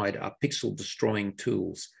side are pixel destroying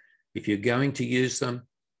tools. If you're going to use them,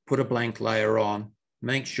 put a blank layer on,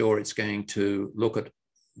 make sure it's going to look at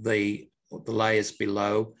the layers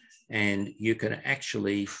below, and you can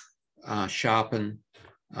actually sharpen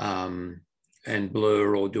and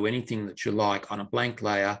blur or do anything that you like on a blank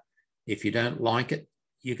layer. If you don't like it,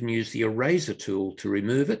 you can use the eraser tool to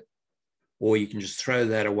remove it, or you can just throw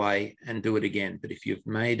that away and do it again. But if you've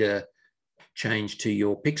made a change to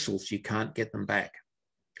your pixels, you can't get them back.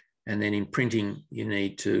 And then in printing, you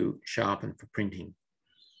need to sharpen for printing.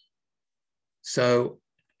 So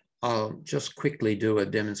I'll just quickly do a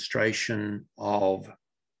demonstration of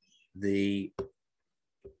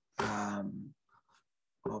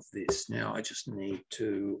this. Now I just need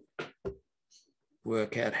to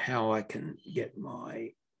work out how I can get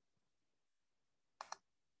my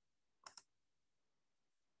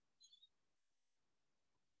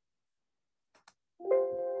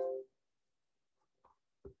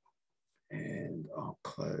and I'll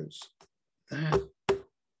close that, close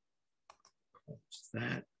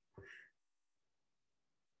that.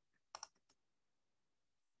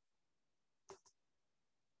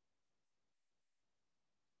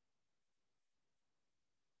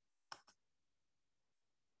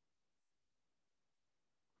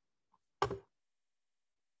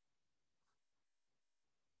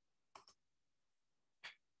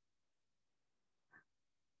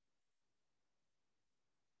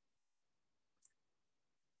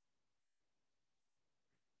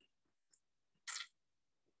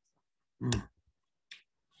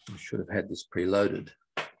 I should have had this preloaded.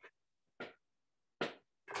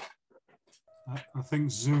 I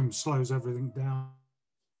think Zoom slows everything down.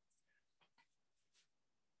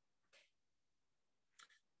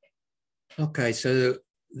 Okay, so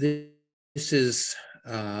this is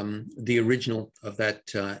the original of that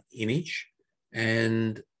image,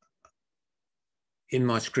 and in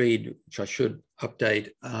my screed, which I should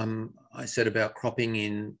update, I said about cropping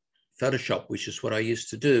in Photoshop, which is what I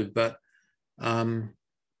used to do, but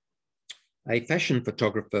a fashion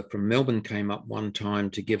photographer from Melbourne came up one time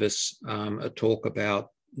to give us a talk about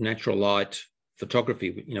natural light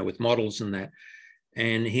photography, you know, with models and that.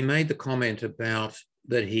 And he made the comment about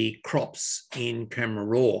that he crops in Camera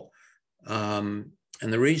Raw.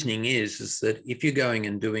 And the reasoning is that if you're going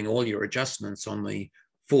and doing all your adjustments on the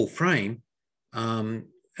full frame, and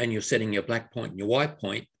you're setting your black point and your white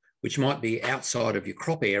point, which might be outside of your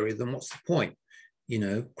crop area, then what's the point? You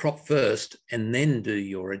know, crop first and then do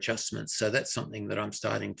your adjustments. So that's something that I'm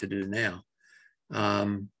starting to do now.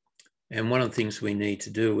 And one of the things we need to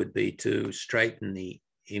do would be to straighten the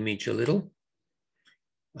image a little.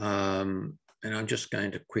 And I'm just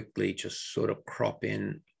going to quickly just sort of crop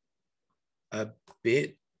in a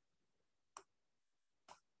bit.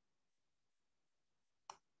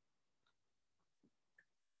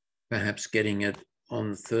 Perhaps getting it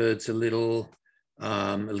on the thirds a little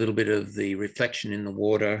bit of the reflection in the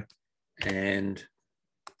water. And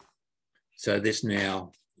so this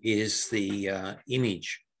now is the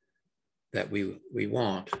image that we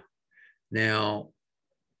want. Now,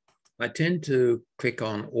 I tend to click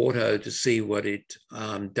on auto to see what it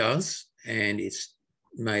does, and it's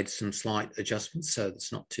made some slight adjustments, so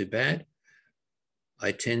it's not too bad.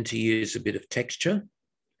 I tend to use a bit of texture.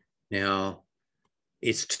 Now,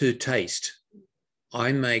 it's to taste.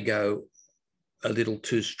 I may go a little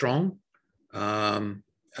too strong.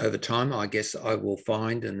 Over time, I guess I will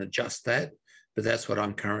find and adjust that, but that's what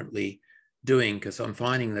I'm currently doing, because I'm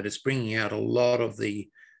finding that it's bringing out a lot of the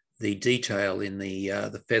detail in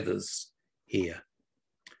the feathers here.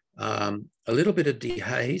 A little bit of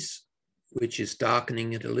dehaze, which is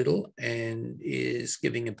darkening it a little and is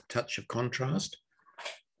giving a touch of contrast.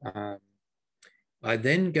 I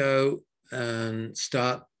then go and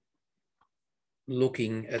start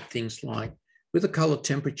looking at things like, with the color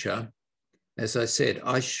temperature, as I said,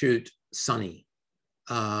 I shoot sunny.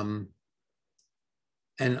 And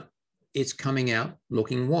it's coming out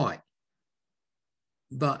looking white.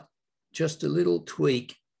 But just a little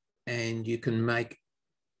tweak and you can make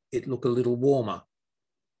it look a little warmer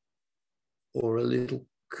or a little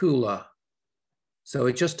cooler. So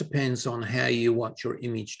it just depends on how you want your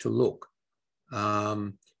image to look.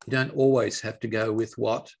 You don't always have to go with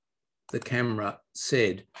what the camera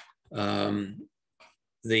said.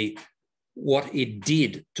 What it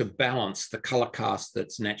did to balance the color cast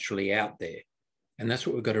that's naturally out there. And that's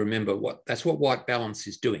what we've got to remember. That's what white balance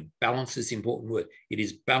is doing. Balance is an important word. It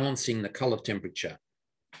is balancing the color temperature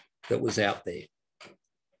that was out there.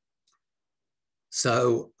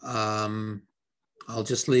 So I'll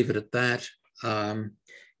just leave it at that.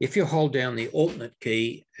 If you hold down the alternate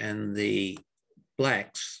key and the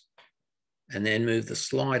blacks and then move the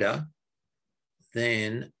slider,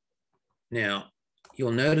 then now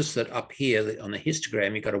you'll notice that up here on the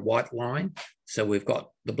histogram, you've got a white line. So we've got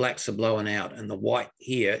the blacks are blowing out and the white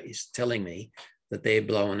here is telling me that they're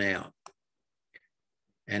blowing out.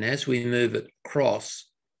 And as we move it across,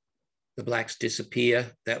 the blacks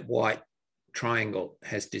disappear, that white triangle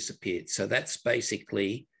has disappeared. So that's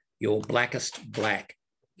basically your blackest black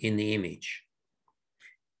in the image.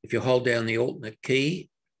 If you hold down the alternate key,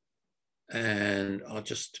 and I'll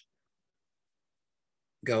just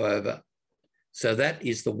go over. So that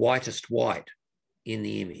is the whitest white in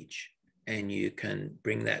the image, and you can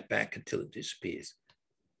bring that back until it disappears.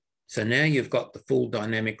 So now you've got the full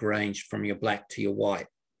dynamic range from your black to your white.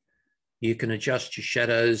 You can adjust your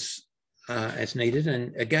shadows as needed.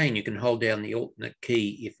 And again, you can hold down the alternate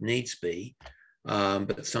key if needs be.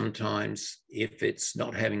 But sometimes if it's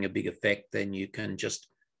not having a big effect, then you can just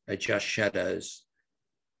adjust shadows.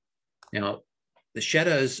 Now, the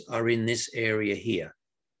shadows are in this area here.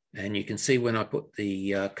 And you can see when I put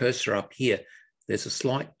the cursor up here, there's a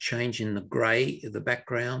slight change in the gray of the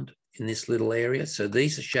background in this little area. So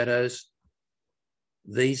these are shadows.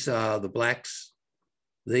 These are the blacks.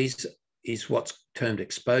 These is what's termed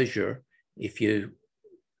exposure. If you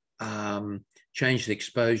change the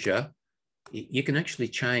exposure, you can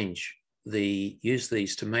actually use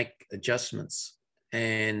these to make adjustments.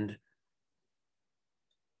 And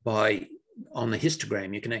on the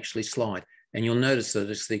histogram, you can actually slide. And you'll notice that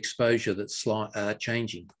it's the exposure that's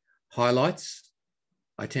changing. Highlights,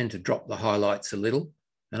 I tend to drop the highlights a little,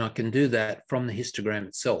 and I can do that from the histogram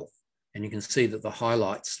itself. And you can see that the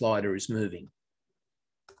highlight slider is moving.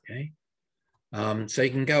 Okay, so you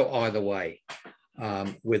can go either way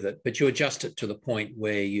with it, but you adjust it to the point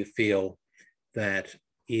where you feel that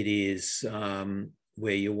it is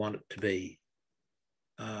where you want it to be.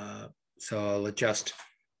 So I'll adjust.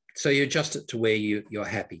 So you adjust it to where you're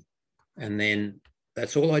happy. And then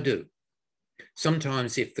that's all I do.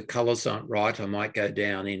 Sometimes if the colors aren't right, I might go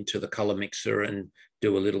down into the color mixer and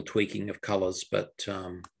do a little tweaking of colors, but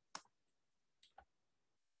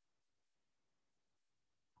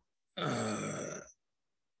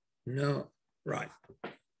no, right.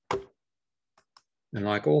 And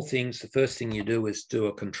like all things, the first thing you do is do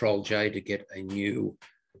a Control-J to get a new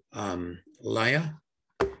layer.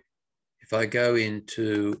 If I go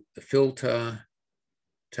into the filter,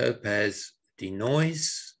 Topaz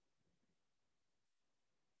Denoise,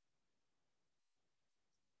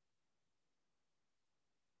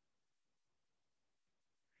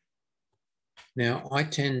 now I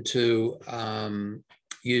tend to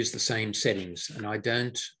use the same settings, and I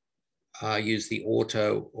don't use the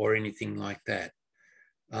auto or anything like that.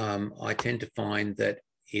 I tend to find that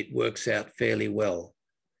it works out fairly well.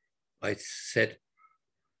 I set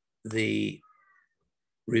the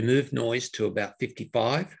remove noise to about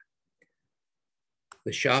 55,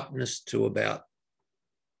 the sharpness to about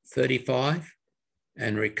 35,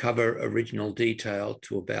 and recover original detail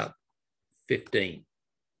to about 15.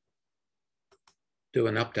 Do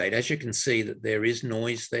an update. As you can see that there is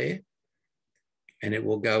noise there, and it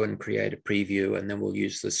will go and create a preview, and then we'll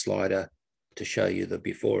use the slider to show you the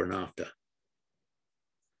before and after.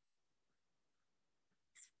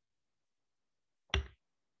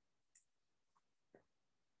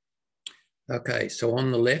 Okay, so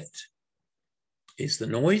on the left is the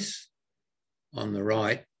noise. On the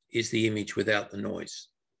right is the image without the noise.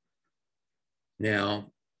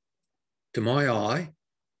 Now, to my eye,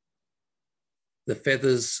 the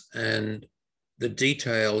feathers and the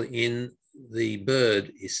detail in the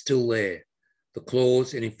bird is still there. The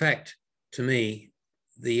claws, and in fact, to me,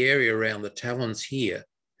 the area around the talons here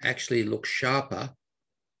actually looks sharper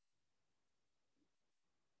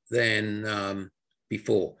than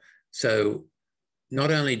before. So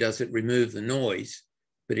not only does it remove the noise,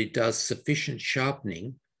 but it does sufficient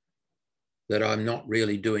sharpening that I'm not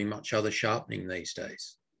really doing much other sharpening these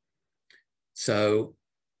days. So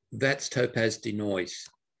that's Topaz Denoise.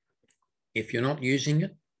 If you're not using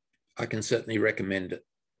it, I can certainly recommend it.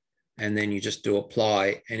 And then you just do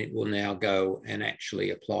apply, and it will now go and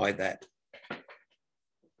actually apply that.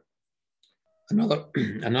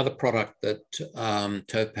 Another product that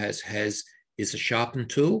Topaz has is a sharpen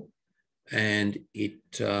tool, and it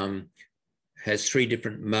has 3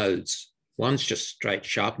 different modes. One's just straight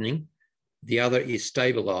sharpening. The other is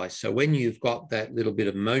stabilize. So when you've got that little bit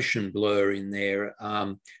of motion blur in there,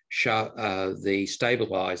 the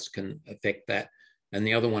stabilize can affect that. And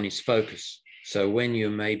the other one is focus. So when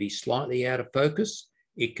you're maybe slightly out of focus,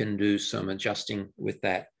 it can do some adjusting with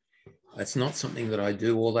that. It's not something that I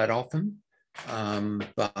do all that often,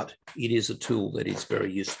 but it is a tool that is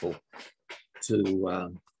very useful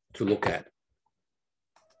to look at.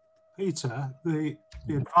 Peter, the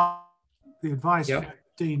advice for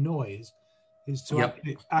denoise is to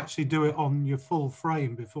actually do it on your full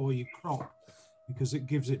frame before you crop, because it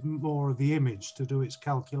gives it more of the image to do its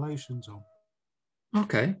calculations on.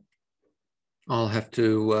 Okay, I'll have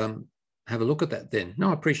to have a look at that then.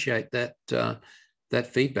 No, I appreciate that that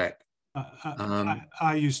feedback.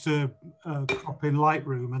 I used to crop in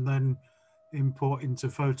Lightroom and then import into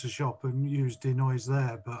Photoshop and use denoise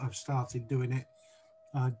there, but I've started doing it,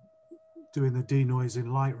 doing the denoise in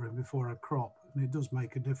Lightroom before I crop, and it does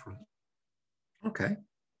make a difference. Okay,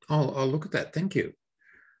 I'll look at that. Thank you.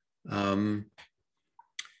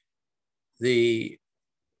 The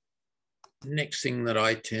next thing that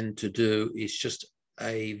I tend to do is just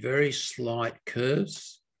a very slight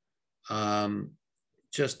curves,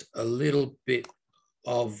 just a little bit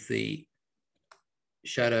of the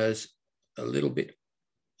shadows, a little bit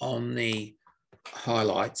on the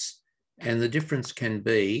highlights, and the difference can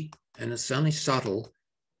be, and it's only subtle,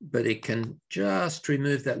 but it can just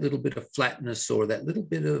remove that little bit of flatness or that little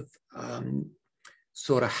bit of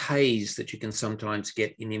sort of haze that you can sometimes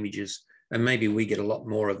get in images. And maybe we get a lot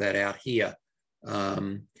more of that out here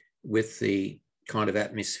with the kind of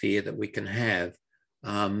atmosphere that we can have.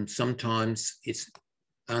 Sometimes it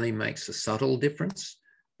only makes a subtle difference,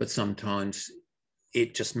 but sometimes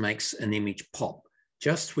it just makes an image pop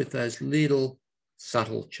just with those little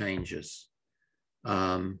subtle changes.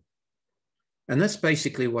 And that's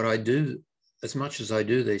basically what I do as much as I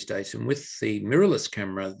do these days. And with the mirrorless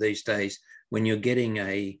camera these days, when you're getting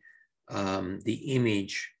the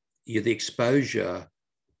image, the exposure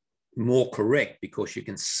more correct because you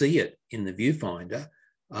can see it in the viewfinder,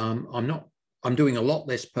 I'm doing a lot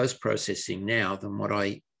less post-processing now than what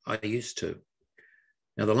I used to.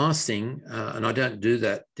 Now, the last thing, and I don't do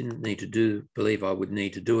that, didn't need to do, believe I would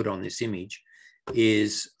need to do it on this image,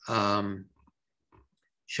 is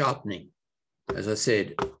sharpening. As I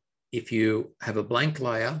said, if you have a blank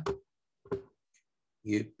layer,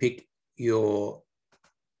 you pick your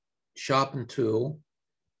sharpen tool,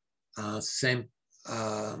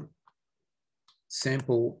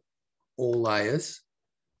 sample all layers,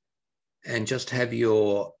 and just have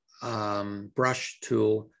your brush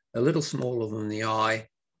tool, a little smaller than the eye,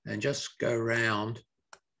 and just go round.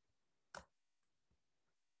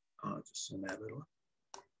 I'll just zoom out a little.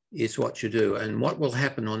 Is what you do. And what will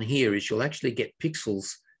happen on here is you'll actually get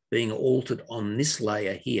pixels being altered on this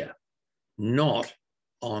layer here, not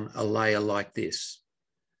on a layer like this,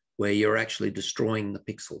 where you're actually destroying the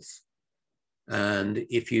pixels. And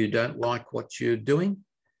if you don't like what you're doing,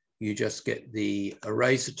 you just get the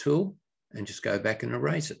eraser tool and just go back and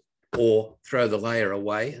erase it, or throw the layer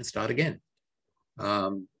away and start again.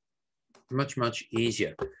 Much, much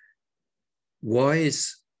easier.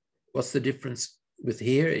 What's the difference with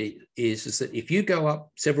here is that if you go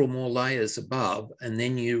up several more layers above and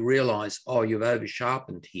then you realize, oh, you've over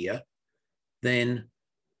sharpened here, then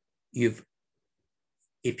if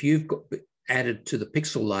you've got added to the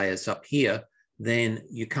pixel layers up here, then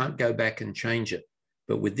you can't go back and change it.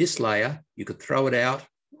 But with this layer, you could throw it out,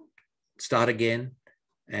 start again,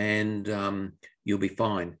 and you'll be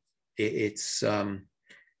fine. It's a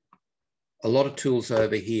lot of tools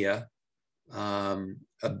over here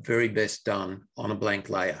are very best done on a blank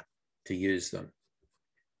layer to use them.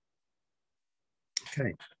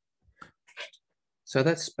 Okay. So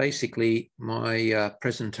that's basically my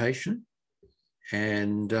presentation.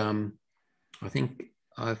 And I think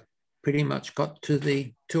I've pretty much got to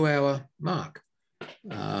the 2-hour mark.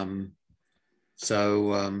 Yeah,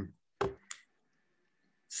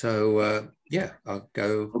 I'll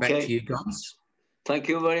go back to you guys. Thank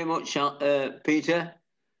you very much, Peter.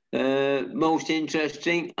 Most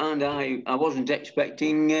interesting, and I wasn't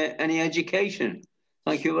expecting any education.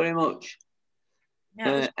 Thank you very much.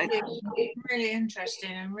 Yeah, it was really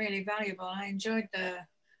interesting and really valuable. I enjoyed the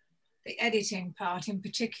editing part in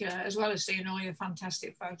particular, as well as seeing all your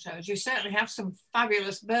fantastic photos. You certainly have some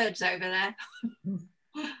fabulous birds over there.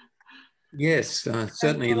 Yes,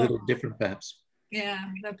 certainly a little different perhaps. Yeah,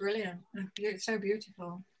 they're brilliant. They're so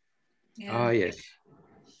beautiful. Yeah. Ah, yes.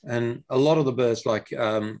 And a lot of the birds like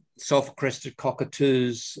sulphur-crested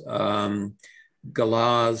cockatoos,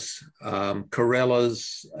 galahs,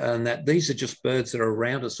 corellas, and these are just birds that are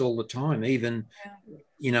around us all the time, even,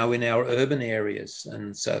 you know, in our urban areas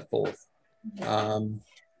and so forth. A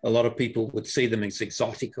lot of people would see them as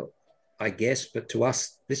exotic, I guess, but to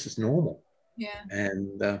us, this is normal. Yeah.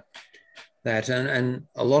 And and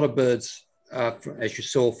a lot of birds, as you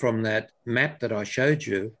saw from that map that I showed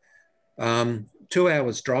you, 2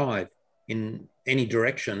 hours drive in any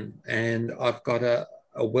direction, and I've got a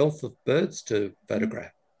wealth of birds to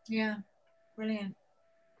photograph. Yeah, brilliant.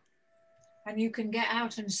 And you can get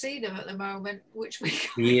out and see them at the moment, which we can.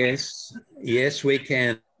 Yes, we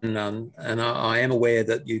can. And I am aware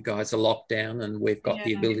that you guys are locked down and we've got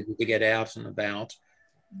the ability to get out and about.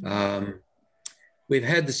 We've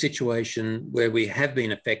had the situation where we have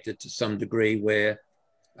been affected to some degree, where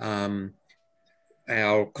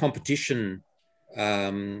our competition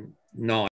night